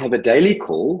said, I have a daily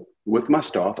call with my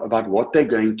staff about what they're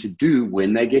going to do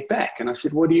when they get back. And I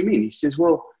said, what do you mean? He says,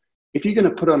 well, if you're going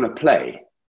to put on a play,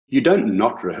 you don't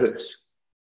not rehearse.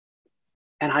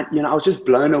 I was just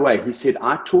blown away. He said,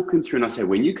 I talk him through and I say,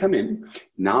 when you come in,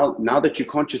 now that you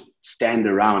can't just stand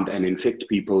around and infect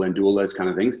people and do all those kind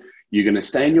of things, you're going to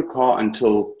stay in your car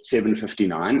until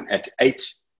 7:59. At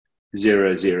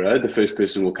 8:00, the first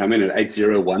person will come in. At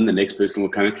 8:01, the next person will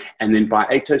come in. And then by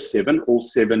 8:07, all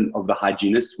 7 of the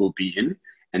hygienists will be in,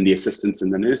 and the assistants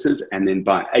and the nurses. And then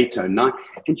by 8:09,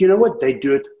 and you know what? They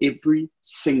do it every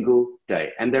single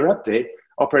day. And they're up there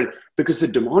operating because the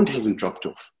demand hasn't dropped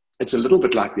off. It's a little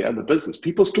bit like the other business.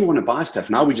 People still want to buy stuff.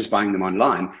 Now we're just buying them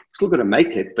online. Still got to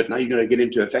make it, but now you're going to get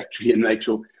into a factory and make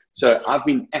sure. So I've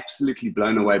been absolutely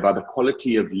blown away by the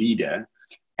quality of leader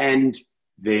and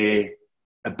their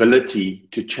ability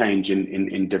to change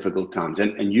in difficult times.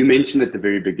 And you mentioned at the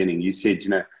very beginning, you said,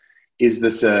 is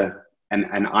this an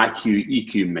IQ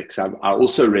EQ mix? I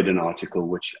also read an article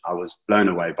which I was blown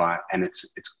away by, and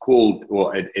it's called,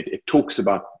 or it talks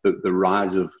about the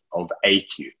rise of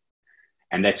AQ.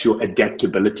 And that's your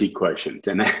adaptability quotient.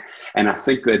 And I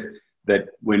think that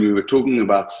when we were talking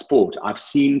about sport, I've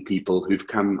seen people who've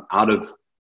come out of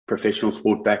professional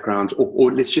sport backgrounds,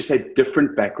 or let's just say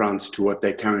different backgrounds to what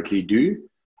they currently do,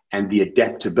 and the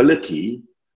adaptability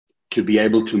to be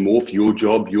able to morph your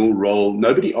job, your role.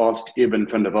 Nobody asked Eben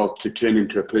van der Walt to turn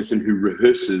into a person who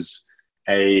rehearses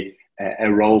a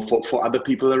role for other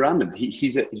people around him.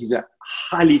 He's a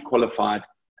highly qualified,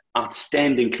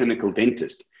 outstanding clinical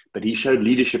dentist, but he showed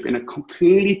leadership in a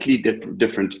completely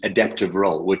different adaptive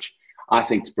role, which I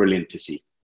think is brilliant to see.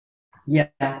 Yeah,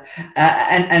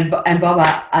 and Bob,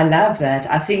 I love that.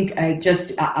 I think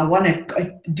I want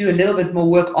to do a little bit more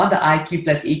work on the IQ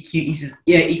plus EQ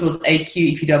equals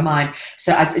AQ, if you don't mind.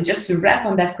 So just to wrap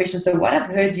on that question. So what I've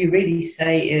heard you really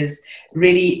say is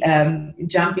really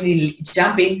jumping,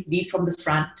 lead from the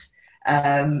front.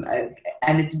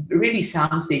 And it really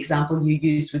sounds, the example you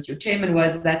used with your chairman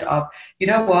was that of,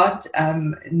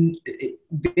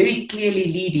 very clearly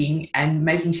leading and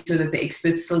making sure that the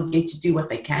experts still get to do what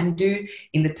they can do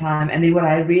in the time. And then what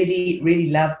I really,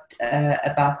 really loved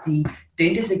about the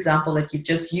dentist example that you've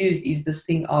just used is this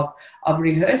thing of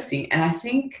rehearsing. And I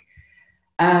think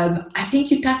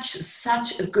you touch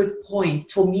such a good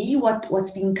point. For me,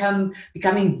 what's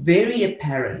becoming very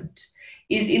apparent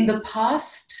is in the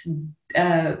past,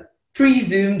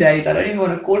 pre-Zoom days, I don't even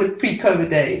want to call it pre-COVID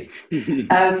days,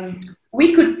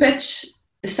 we could pitch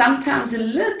sometimes a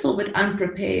little bit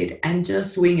unprepared and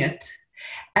just wing it.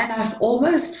 And I've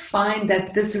almost find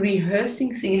that this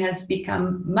rehearsing thing has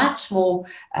become much more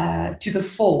to the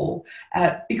fore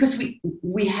because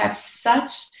we have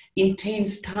such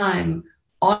intense time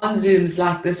on Zooms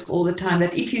like this all the time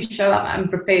that if you show up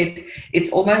unprepared,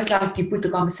 it's almost like you put the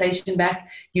conversation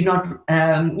back. You're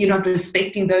not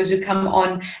respecting those who come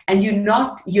on, and you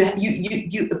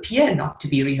appear not to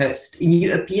be rehearsed, and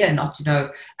you appear not to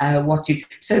know what to.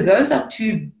 So those are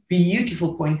two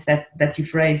beautiful points that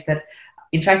you've raised. That,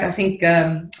 in fact, I think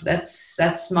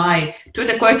that's my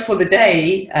Twitter quote for the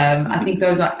day. I think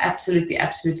those are absolutely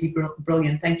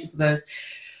brilliant. Thank you for those.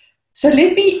 So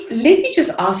let me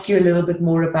just ask you a little bit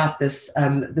more about this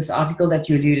this article that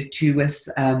you alluded to with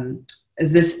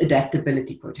this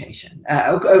adaptability quotation.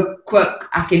 Quote,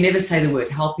 I can never say the word.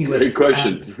 Help me with it.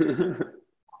 Quotient.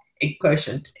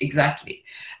 Quotient, exactly.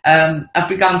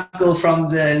 Afrikaans girl from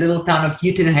the little town of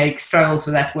Uitenhage struggles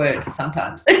with that word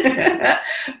sometimes.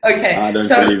 Okay. I don't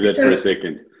believe that for a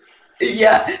second.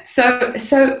 Yeah. So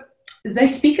they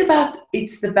speak about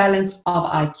it's the balance of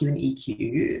IQ and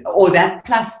EQ, or that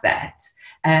plus that.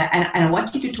 And I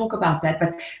want you to talk about that,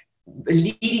 but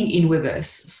leading in with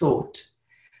this thought.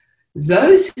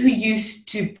 Those who used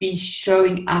to be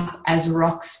showing up as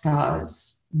rock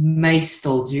stars may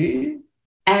still do,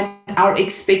 and our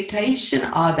expectation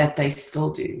are that they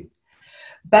still do.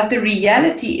 But the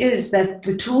reality is that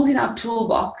the tools in our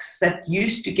toolbox that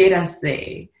used to get us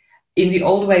there in the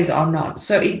old ways are not.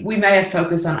 So we may have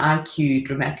focused on IQ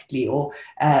dramatically, or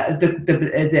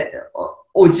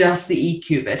or just the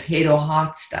EQ, but head or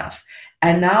heart stuff.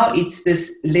 And now it's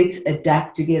this, let's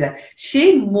adapt together.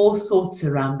 Share more thoughts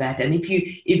around that. And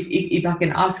if I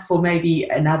can ask for maybe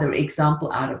another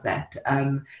example out of that,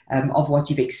 of what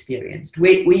you've experienced,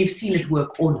 where you've seen it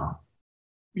work or not.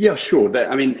 Yeah, sure.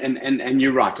 And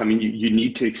you're right. I mean, you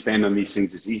need to expand on these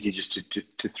things. It's easy just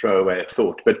to throw away a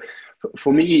thought. But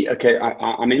for me, okay,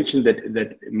 I mentioned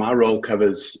that my role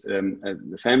covers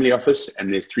the family office,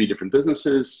 and there's 3 different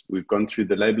businesses. We've gone through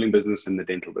the labeling business and the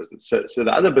dental business. So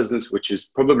the other business, which is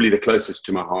probably the closest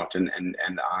to my heart and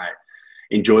I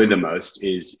enjoy the most,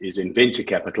 is in venture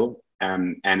capital,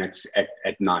 and it's at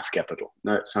Knife Capital.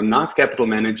 So Knife Capital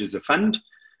manages a fund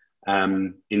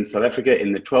in South Africa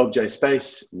in the 12J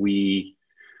space. We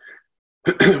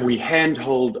we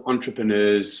handhold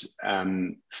entrepreneurs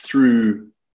through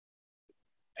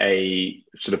a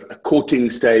sort of a courting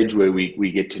stage where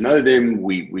we get to know them,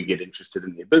 we get interested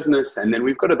in their business, and then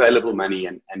we've got available money,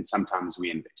 and sometimes we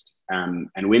invest. And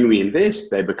when we invest,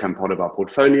 they become part of our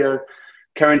portfolio.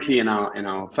 Currently in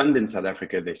our fund in South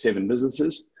Africa, there's 7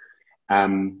 businesses.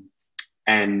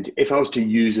 And if I was to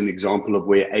use an example of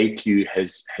where AQ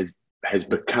has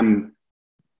become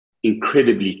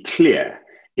incredibly clear,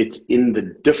 it's in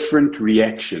the different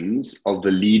reactions of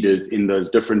the leaders in those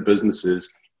different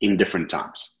businesses in different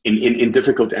times, in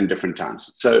difficult and different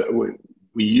times. So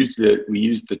we used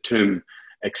the term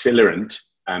accelerant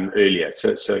earlier.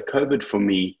 So COVID for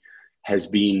me has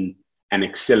been an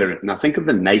accelerant. Now think of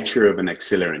the nature of an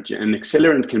accelerant. An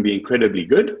accelerant can be incredibly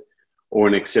good, or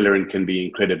an accelerant can be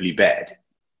incredibly bad.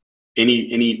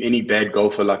 Any bad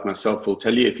golfer like myself will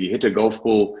tell you, if you hit a golf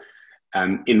ball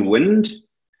in wind,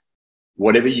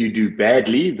 whatever you do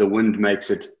badly, the wind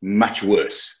makes it much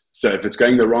worse. So if it's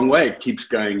going the wrong way, it keeps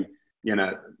going,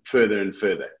 further and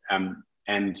further.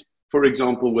 And for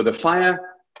example, with a fire,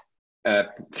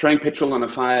 throwing petrol on a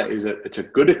fire it's a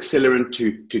good accelerant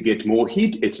to get more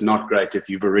heat. It's not great if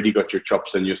you've already got your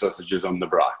chops and your sausages on the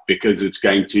braai, because it's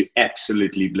going to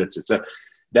absolutely blitz it. So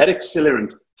that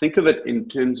accelerant, think of it in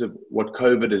terms of what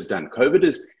COVID has done. COVID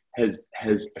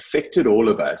has affected all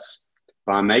of us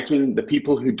by making the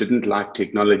people who didn't like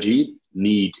technology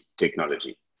need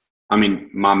technology. I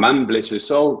mean, my mum, bless her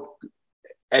soul,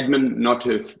 admin, not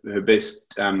her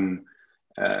best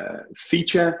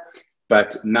feature,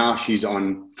 but now she's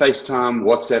on FaceTime,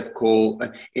 WhatsApp call,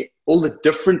 all the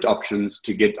different options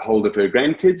to get hold of her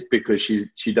grandkids, because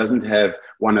she doesn't have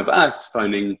one of us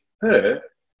phoning her,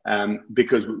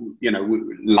 because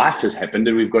life has happened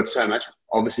and we've got so much.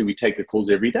 Obviously, we take the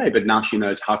calls every day, but now she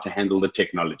knows how to handle the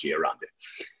technology around it.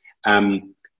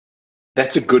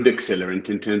 That's a good accelerant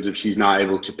in terms of she's now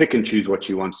able to pick and choose what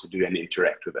she wants to do and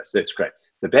interact with us. That's great.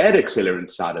 The bad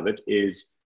accelerant side of it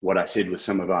is what I said with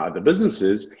some of our other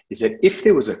businesses, is that if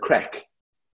there was a crack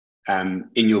in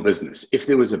your business, if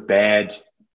there was a bad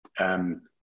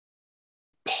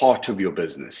part of your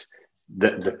business,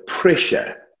 the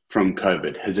pressure from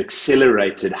COVID has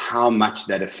accelerated how much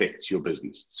that affects your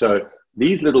business. So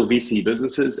these little VC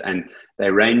businesses, and they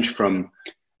range from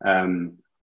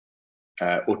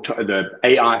the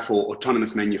AI for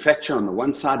autonomous manufacture on the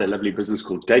one side, a lovely business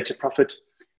called Data Profit,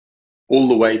 all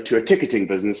the way to a ticketing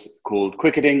business called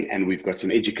Quicketing, and we've got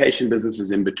some education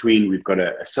businesses in between. We've got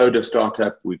a soda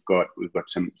startup. We've got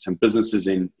some businesses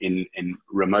in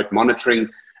remote monitoring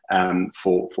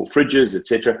for fridges,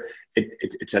 etc.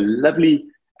 It's a lovely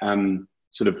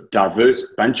sort of diverse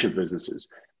bunch of businesses,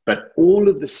 but all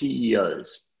of the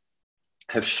CEOs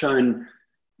have shown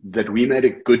that we made a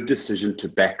good decision to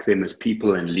back them as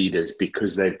people and leaders,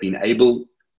 because they've been able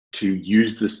to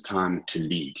use this time to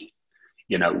lead.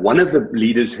 One of the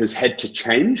leaders has had to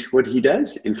change what he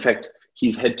does. In fact,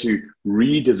 he's had to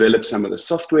redevelop some of the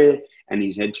software, and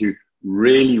he's had to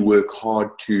really work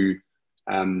hard to,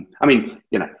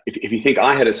 if you think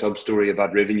I had a sob story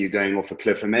about revenue going off a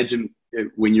cliff, imagine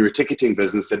when you're a ticketing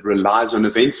business that relies on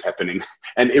events happening,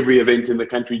 and every event in the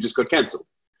country just got cancelled,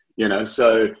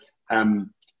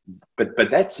 But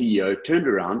that CEO turned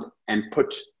around and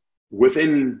put,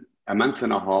 within a month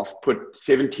and a half, put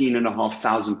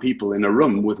 17,500 people in a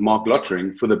room with Mark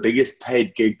Lottering for the biggest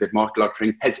paid gig that Mark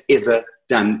Lottering has ever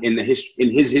done in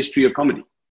his history of comedy.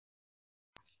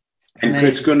 And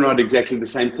Kurt Schoenrod, exactly the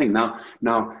same thing.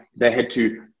 Now they had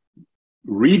to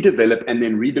redevelop and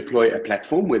then redeploy a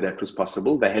platform where that was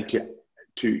possible. They had to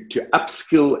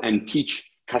upskill and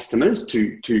teach customers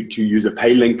to use a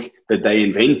pay link that they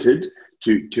invented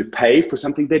to pay for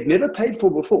something they'd never paid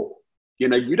for before.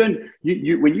 When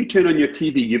you turn on your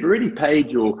TV, you've already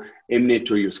paid your Mnet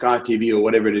or your Sky TV or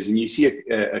whatever it is, and you see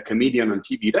a comedian on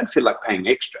TV, you don't feel like paying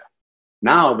extra.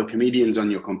 Now the comedian's on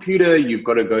your computer, you've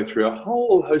got to go through a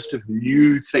whole host of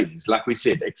new things, like we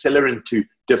said, accelerant to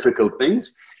difficult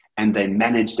things, and they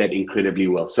manage that incredibly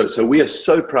well. So we are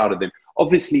so proud of them.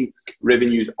 Obviously,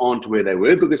 revenues aren't where they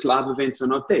were because live events are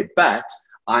not there, but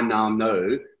I now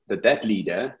know that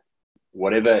leader,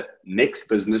 whatever next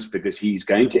business, because he's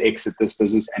going to exit this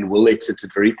business and will exit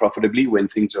it very profitably when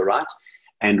things are right.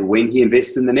 And when he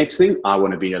invests in the next thing, I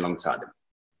want to be alongside him.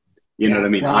 You know what I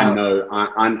mean? Wow.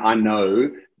 I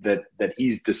know that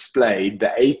he's displayed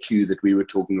the AQ that we were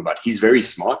talking about. He's very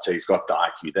smart, so he's got the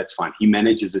IQ. That's fine. He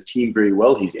manages a team very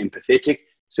well. He's empathetic,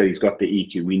 so he's got the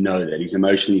EQ. We know that. He's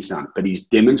emotionally sound, but he's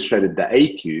demonstrated the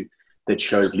AQ that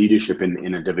shows leadership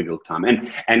in a difficult time.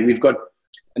 And we've got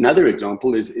another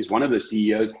example is one of the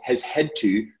CEOs has had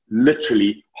to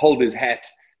literally hold his hat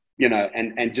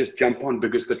and just jump on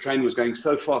because the train was going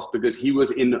so fast because he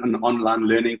was in an online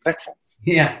learning platform.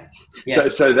 Yeah.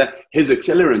 So that his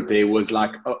accelerant there was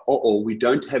like, we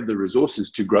don't have the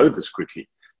resources to grow this quickly.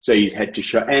 So he's had to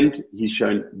show, and he's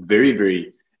shown very,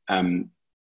 very,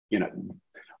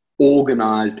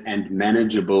 organized and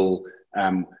manageable,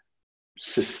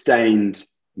 sustained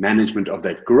management of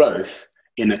that growth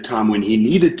in a time when he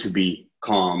needed to be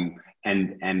calm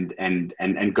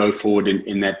and go forward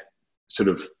in that sort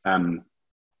of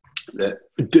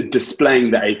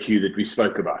displaying the AQ that we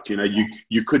spoke about.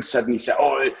 You could suddenly say,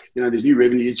 there's new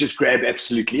revenue, let's just grab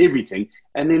absolutely everything,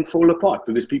 and then fall apart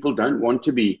because people don't want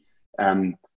to be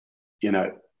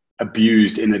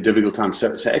abused in a difficult time.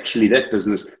 So actually that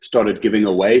business started giving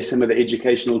away some of the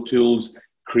educational tools,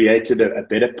 created a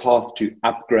better path to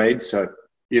upgrade. So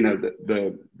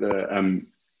the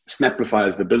Snaplify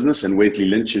is the business, and Wesley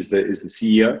Lynch is the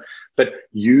CEO, but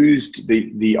used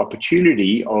the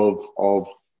opportunity of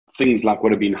things like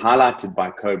what have been highlighted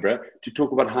by COBRA to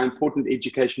talk about how important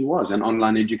education was and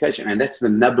online education. And that's the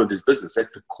nub of his business. That's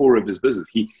the core of his business.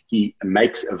 He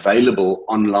makes available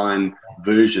online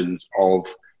versions of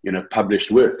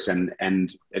published works, and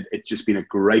it's just been a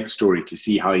great story to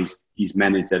see how he's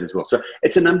managed that as well. So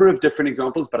it's a number of different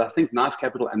examples, but I think Knife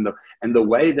Capital and the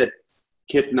way that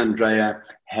Kit and Andrea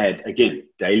had, again,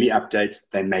 daily updates,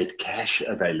 they made cash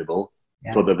available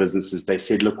for the businesses. They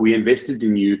said, look, we invested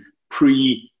in you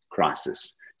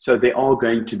pre-crisis, so there are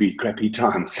going to be crappy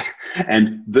times.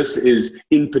 And this is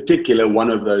in particular one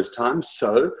of those times.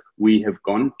 So we have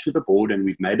gone to the board and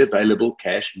we've made available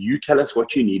cash. You tell us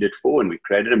what you need it for. And we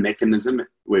created a mechanism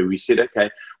where we said, okay,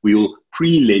 we will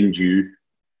pre-lend you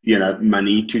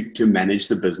money to manage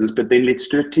the business, but then let's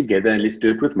do it together and let's do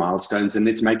it with milestones and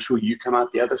let's make sure you come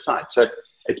out the other side. So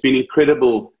it's been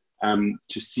incredible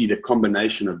to see the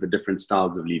combination of the different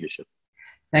styles of leadership.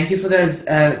 Thank you for those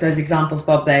examples,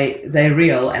 Bob. They're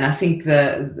real, and I think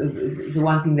the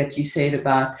one thing that you said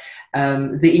about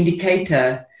the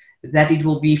indicator that it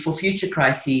will be for future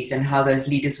crises and how those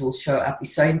leaders will show up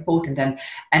is so important.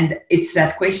 And it's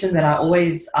that question that I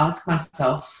always ask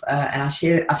myself, and I've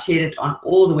shared it on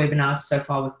all the webinars so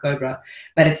far with COBRA,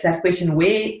 but it's that question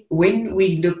when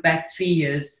we look back 3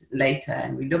 years later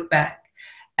and we look back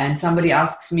and somebody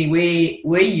asks me, where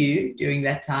were you during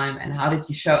that time and how did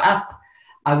you show up?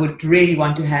 I would really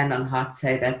want to hand on heart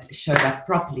say that showed up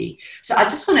properly. So I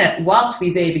just want to, whilst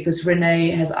we're there, because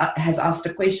Renee has asked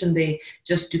a question there,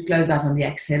 just to close out on the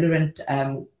accelerant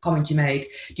comment you made.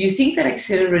 Do you think that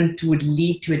accelerant would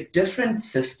lead to a different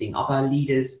sifting of our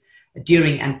leaders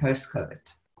during and post-COVID?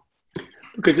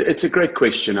 Look, it's a great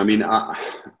question. I mean,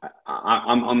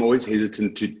 I'm always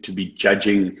hesitant to be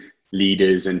judging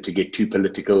leaders and to get too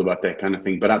political about that kind of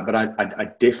thing. But I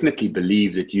definitely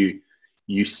believe that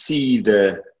you see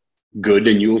the good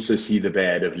and you also see the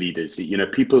bad of leaders.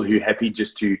 People who are happy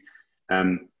just to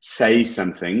say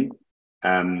something,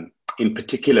 in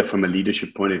particular from a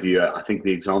leadership point of view. I think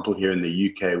the example here in the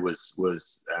UK was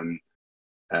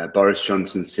Boris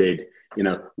Johnson said,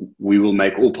 we will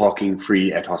make all parking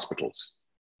free at hospitals.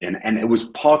 And it was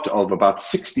part of about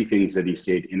 60 things that he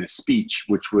said in a speech,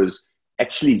 which was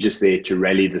actually just there to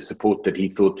rally the support that he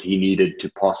thought he needed to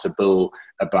pass a bill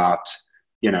about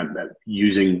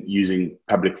using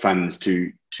public funds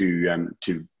to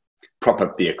prop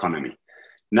up the economy.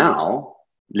 Now,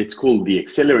 let's call the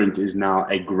accelerant is now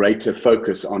a greater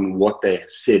focus on what they've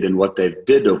said and what they've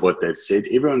did of what they've said.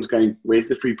 Everyone's going, where's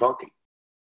the free parking?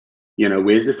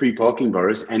 Where's the free parking,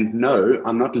 Boris? And no,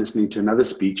 I'm not listening to another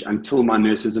speech until my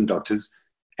nurses and doctors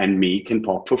and me can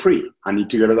park for free. I need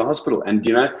to go to the hospital. And,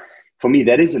 for me,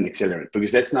 that is an accelerant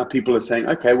because that's now people are saying,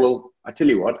 okay, well, I tell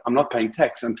you what, I'm not paying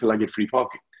tax until I get free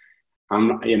parking.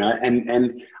 And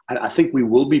I think we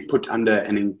will be put under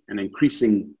an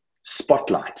increasing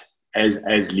spotlight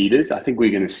as leaders. I think we're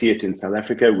going to see it in South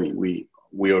Africa.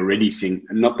 We're already seeing,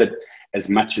 not that as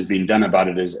much has been done about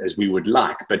it as we would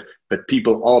like, but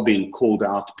people are being called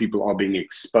out. People are being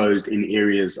exposed in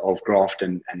areas of graft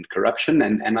and corruption.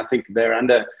 And I think they're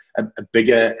under a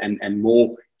bigger and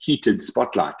more heated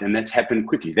spotlight, and that's happened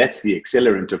quickly. That's the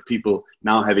accelerant of people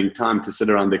now having time to sit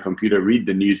around their computer, read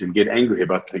the news, and get angry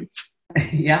about things.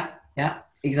 Yeah,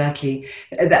 exactly.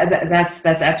 That's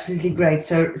absolutely great.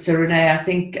 So Renee, I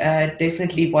think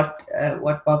definitely what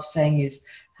Bob's saying is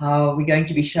how we're going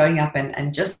to be showing up,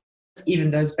 and just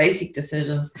even those basic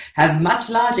decisions have much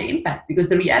larger impact, because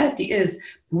the reality is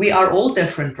we are all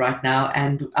different right now,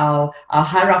 and our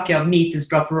hierarchy of needs has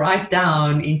dropped right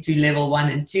down into level 1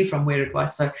 and 2 from where it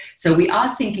was. So we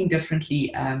are thinking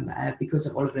differently because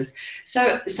of all of this.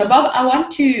 So Bob,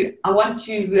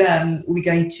 we're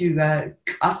going to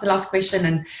ask the last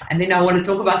question, and then I want to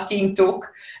talk about team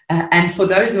talk. And for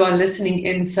those who are listening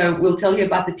in, so we'll tell you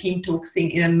about the team talk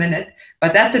thing in a minute.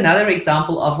 But that's another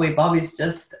example of where Bob is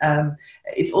just.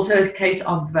 It's also a case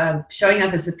of showing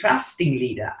up as a trusting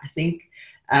leader, I think.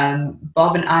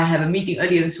 Bob and I have a meeting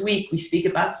earlier this week. We speak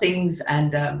about things,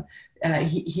 and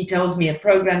he tells me a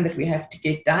program that we have to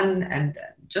get done and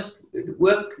just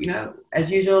work, as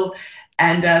usual.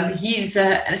 And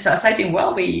so I say to him,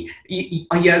 well, are you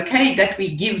okay that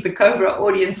we give the COBRA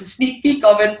audience a sneak peek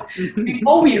of it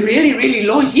before we really, really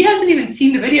launch? He hasn't even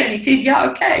seen the video, and he says, yeah,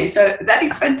 okay. So that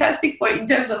is fantastic in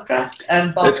terms of trust.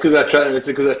 Bob. It's because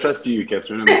I trust you,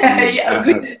 Catherine. Yeah,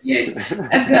 goodness, yes.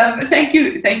 And thank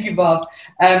you, Bob,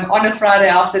 on a Friday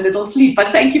after a little sleep.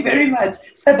 But thank you very much.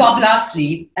 So, Bob,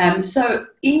 lastly, so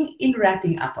in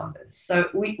wrapping up on this, so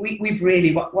we've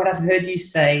really, what I've heard you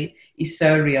say is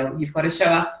so real. You've got to show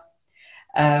up.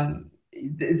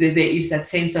 There is that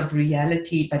sense of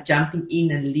reality, but jumping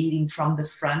in and leading from the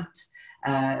front,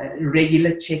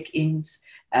 regular check-ins.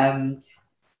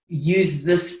 Use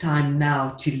this time now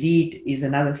to lead is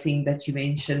another thing that you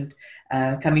mentioned.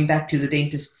 Coming back to the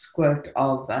dentist's quote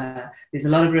of there's a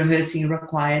lot of rehearsing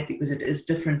required because it is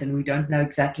different and we don't know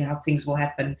exactly how things will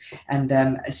happen.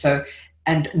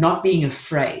 And not being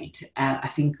afraid, I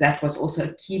think that was also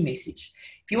a key message.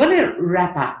 If you want to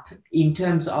wrap up in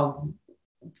terms of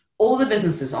all the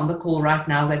businesses on the call right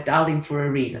now, they've dialed in for a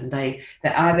reason. They're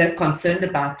either concerned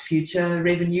about future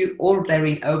revenue or they're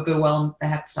in overwhelm,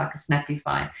 perhaps like a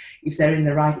Snappify, if they're in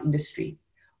the right industry.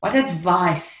 What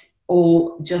advice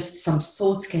or just some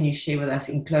thoughts can you share with us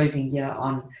in closing here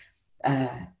on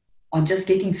just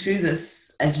getting through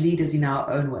this as leaders in our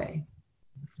own way?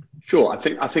 Sure.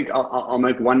 I think I'll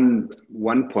make one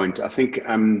point. I think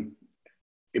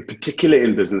in particular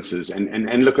in businesses,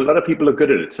 and look, a lot of people are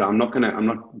good at it. So I'm not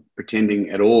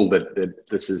pretending at all that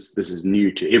this is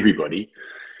new to everybody.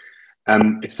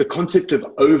 It's the concept of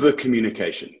over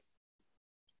communication.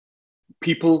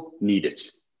 People need it.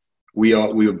 We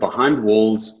are behind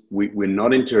walls. We're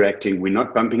not interacting. We're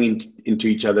not bumping into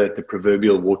each other at the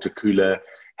proverbial water cooler,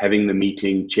 having the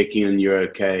meeting, checking in you're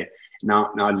okay.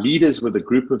 Now leaders with a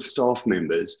group of staff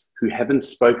members who haven't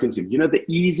spoken to them, the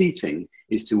easy thing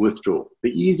is to withdraw.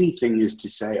 The easy thing is to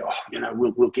say,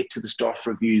 we'll get to the staff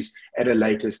reviews at a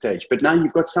later stage. But now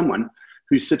you've got someone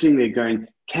who's sitting there going,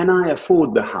 can I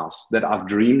afford the house that I've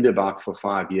dreamed about for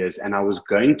 5 years? And I was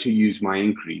going to use my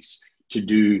increase to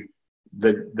do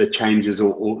the changes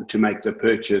or to make the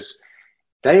purchase.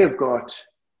 They have got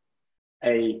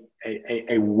a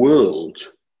world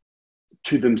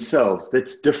to themselves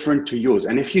that's different to yours.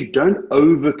 And if you don't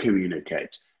over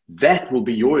communicate, that will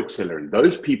be your accelerant.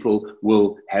 Those people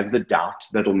will have the doubt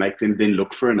that'll make them then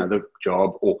look for another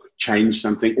job or change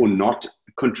something or not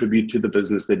contribute to the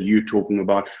business that you're talking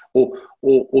about,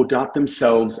 or doubt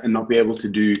themselves and not be able to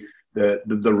do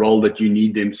the role that you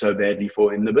need them so badly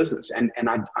for in the business. And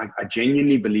I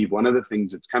genuinely believe one of the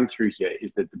things that's come through here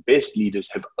is that the best leaders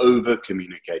have over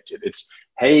communicated. It's,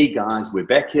 hey guys, we're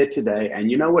back here today, and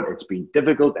you know what, it's been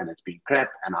difficult and it's been crap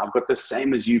and I've got the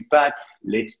same as you, but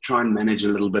let's try and manage a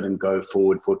little bit and go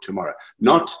forward for tomorrow.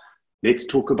 Not let's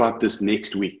talk about this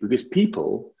next week, because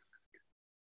people,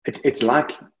 it's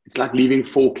like leaving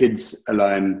 4 kids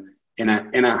alone in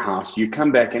a house. You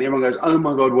come back and everyone goes, oh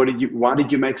my God, why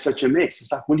did you make such a mess?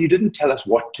 It's like, well, you didn't tell us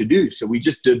what to do. So we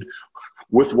just did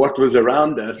with what was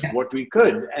around us, what we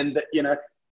could. And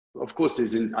of course,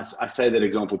 I say that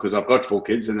example because I've got 4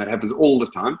 kids and that happens all the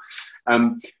time.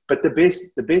 But the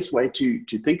best way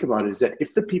to think about it is that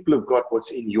if the people have got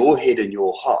what's in your head and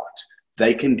your heart,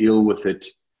 they can deal with it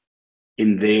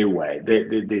in their way.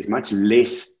 There's much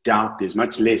less doubt. There's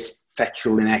much less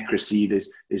factual inaccuracy.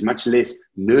 There's much less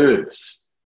nerves,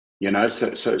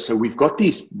 So we've got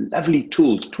these lovely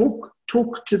tools.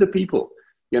 Talk to the people,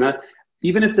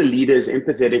 Even if the leader is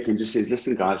empathetic and just says,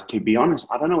 listen, guys, to be honest,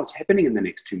 I don't know what's happening in the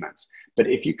next 2 months. But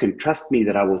if you can trust me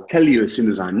that I will tell you as soon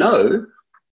as I know,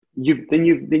 then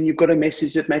you've got a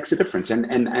message that makes a difference.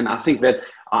 And I think that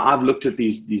I've looked at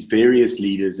these various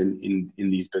leaders in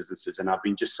these businesses, and I've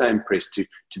been just so impressed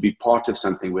to be part of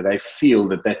something where they feel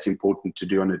that that's important to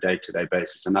do on a day-to-day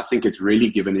basis. And I think it's really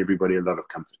given everybody a lot of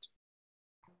comfort.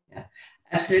 Yeah,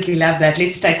 absolutely love that.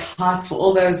 Let's take heart for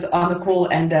all those on the call,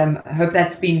 and hope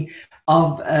that's been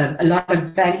of a lot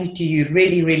of value to you.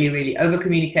 Really, really, really over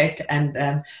communicate. And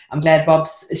I'm glad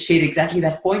Bob's shared exactly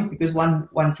that point, because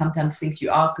one sometimes thinks you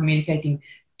are communicating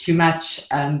too much,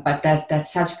 but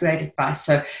that's such great advice.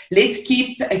 So let's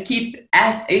keep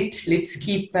at it. Let's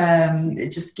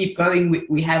just keep going.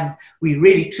 We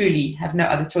really truly have no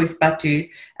other choice but to,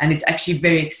 and it's actually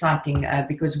very exciting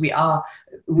because we are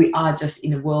just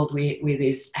in a world where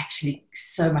there's actually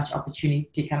so much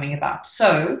opportunity coming about.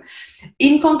 So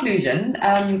in conclusion,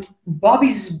 Bob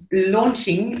is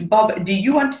launching. Bob, do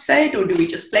you want to say it, or do we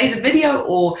just play the video?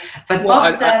 But well,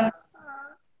 Bob's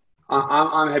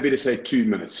I'm happy to say 2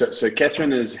 minutes. So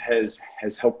Catherine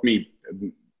has helped me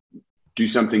do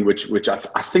something which I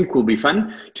think will be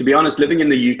fun. To be honest, living in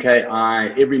the UK,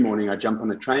 every morning I jump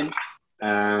on a train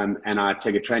and I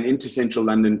take a train into central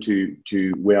London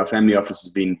to where our family office has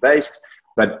been based.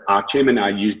 But our chairman, I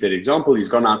used that example, he's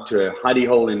gone out to a hidey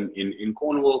hole in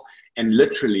Cornwall, and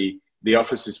literally the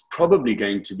office is probably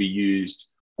going to be used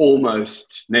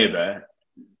almost never,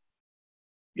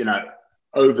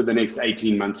 over the next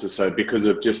 18 months or so because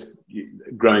of just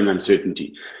growing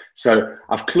uncertainty. So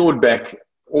I've clawed back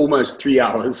almost 3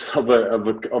 hours of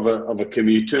a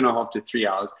commute, 2.5 to 3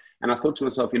 hours. And I thought to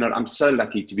myself, I'm so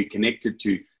lucky to be connected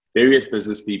to various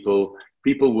business people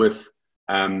with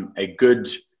a good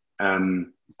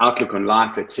outlook on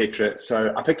life, etc.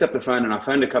 So I picked up the phone and I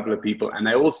phoned a couple of people, and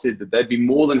they all said that they'd be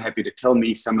more than happy to tell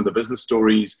me some of the business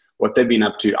stories, what they've been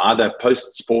up to, either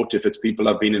post-sport, if it's people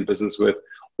I've been in business with,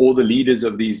 or the leaders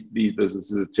of these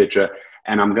businesses, etc.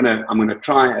 And I'm gonna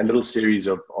try a little series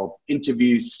of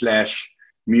interviews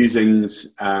 /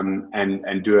 musings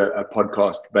and do a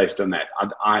podcast based on that.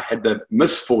 I had the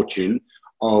misfortune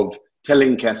of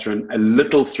telling Catherine a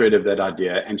little thread of that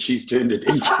idea, and she's turned it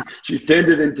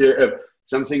into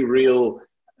something real,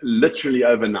 literally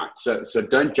overnight. So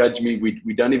don't judge me.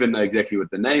 We don't even know exactly what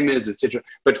the name is, etc.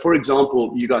 But for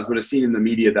example, you guys would have seen in the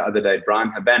media the other day,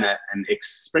 Brian Habana, an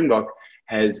ex-Springbok,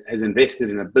 has invested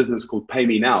in a business called Pay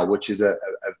Me Now, which is a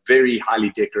very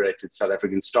highly decorated South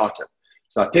African startup.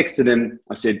 So I texted him.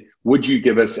 I said, would you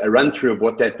give us a run through of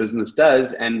what that business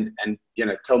does and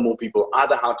tell more people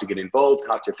either how to get involved,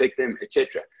 how to affect them,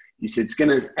 etc. He said,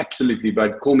 Skinners, absolutely,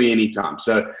 bud, call me anytime.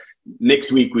 So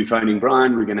next week we're phoning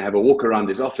Brian. We're going to have a walk around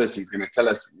his office. He's going to tell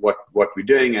us what we're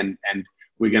doing, and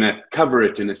we're going to cover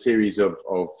it in a series of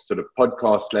sort of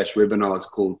podcasts / webinars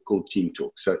called Team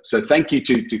Talk. So thank you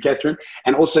to Catherine,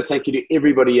 and also thank you to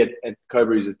everybody at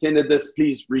COBRA who's attended this.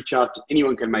 Please reach out.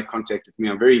 Anyone can make contact with me.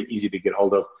 I'm very easy to get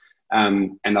hold of,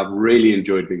 and I've really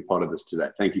enjoyed being part of this today.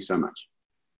 Thank you so much.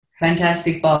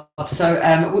 Fantastic, Bob. So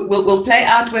we'll play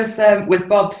out with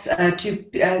Bob's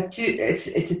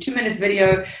it's a 2-minute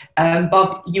video.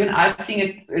 Bob, you and I are seeing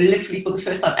it literally for the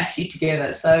first time actually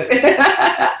together. So,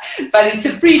 but it's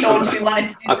a pre-launch. We wanted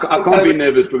to do I can't be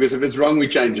nervous because if it's wrong, we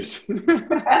change it.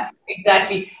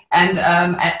 Exactly,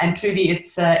 and truly,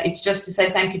 it's just to say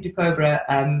thank you to COBRA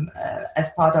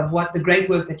as part of the great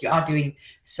work that you are doing.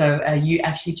 So you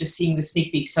actually just seeing the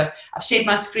sneak peek. So I've shared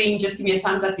my screen. Just give me a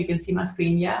thumbs up. You can see my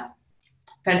screen. Yeah.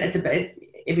 It's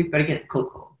everybody get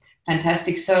cool.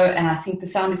 Fantastic. So, and I think the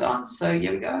sound is on. So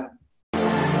here we go.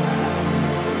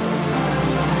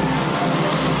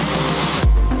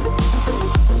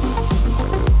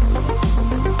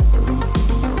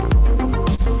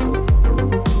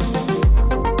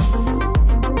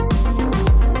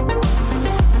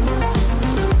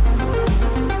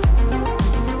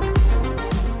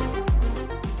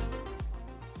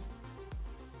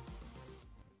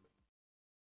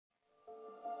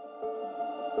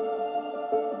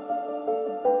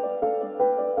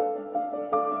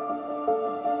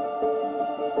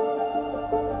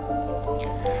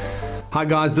 Hi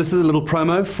guys, this is a little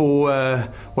promo for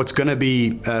what's going to be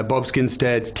Bob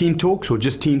Skinstad's Team Talks, or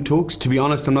just Team Talks. To be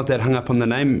honest, I'm not that hung up on the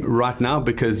name right now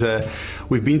because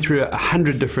we've been through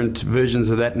 100 different versions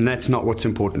of that, and that's not what's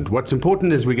important. What's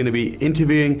important is we're going to be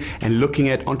interviewing and looking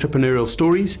at entrepreneurial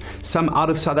stories, some out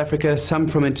of South Africa, some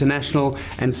from international,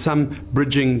 and some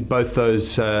bridging both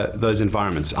those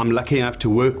environments. I'm lucky enough to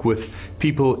work with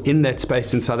people in that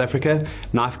space in South Africa,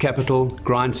 Knife Capital,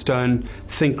 Grindstone,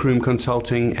 Think Room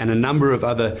Consulting, and a number of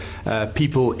other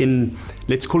people in,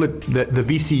 let's call it the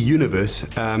VC universe,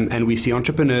 and we see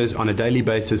entrepreneurs on a daily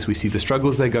basis. We see the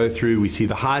struggles they go through, we see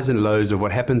the highs and lows of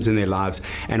what happens in their lives,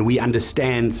 and we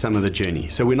understand some of the journey.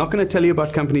 So we're not going to tell you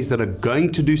about companies that are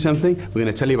going to do something, we're going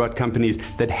to tell you about companies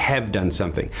that have done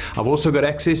something. I've also got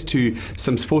access to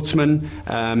some sportsmen,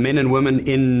 men and women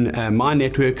in my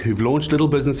network who've launched little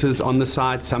businesses on the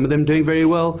side, some of them doing very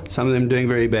well, some of them doing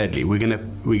very badly. We're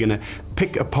going to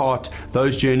pick apart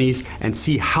those journeys and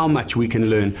see how much we can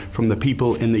learn from the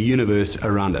people in the universe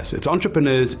around us. It's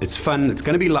entrepreneurs, it's fun, it's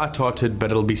going to be lighthearted, but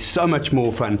it'll be so much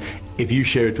more fun if you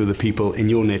share it with the people in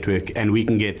your network and we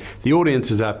can get the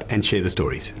audiences up and share the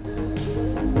stories.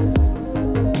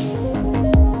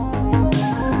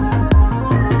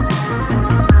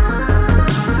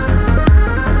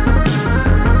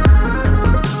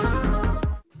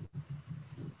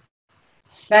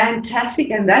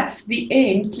 Fantastic, and that's the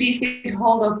end. Please get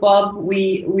hold of Bob.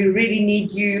 We really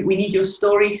need you. We need your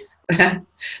stories.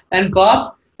 And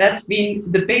Bob, that's been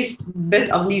the best bit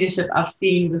of leadership I've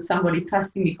seen, with somebody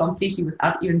trusting me completely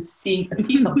without even seeing a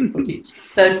piece of the footage.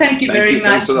 So thank you very much.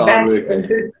 Thanks for the hard work.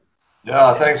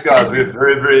 Yeah, thanks, guys. We're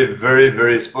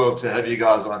very spoiled to have you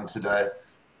guys on today.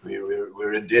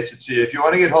 We're indebted to you. If you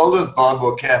want to get hold of Bob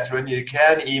or Catherine, you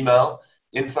can email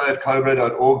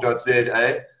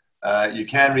info@cobra.org.za. You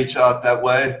can reach out that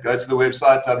way. Go to the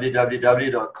website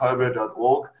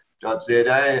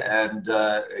www.cobra.org.za, and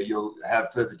you'll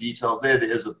have further details there.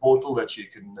 There is a portal that you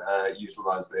can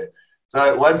utilize there.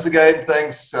 So once again,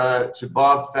 thanks to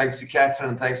Bob, thanks to Catherine,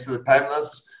 and thanks to the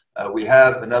panelists. We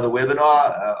have another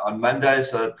webinar on Monday,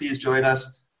 so please join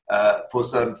us for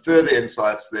some further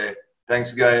insights there.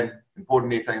 Thanks again.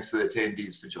 Importantly, thanks to the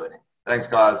attendees for joining. Thanks,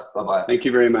 guys. Bye-bye. Thank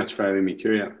you very much for having me.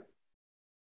 Cheerio.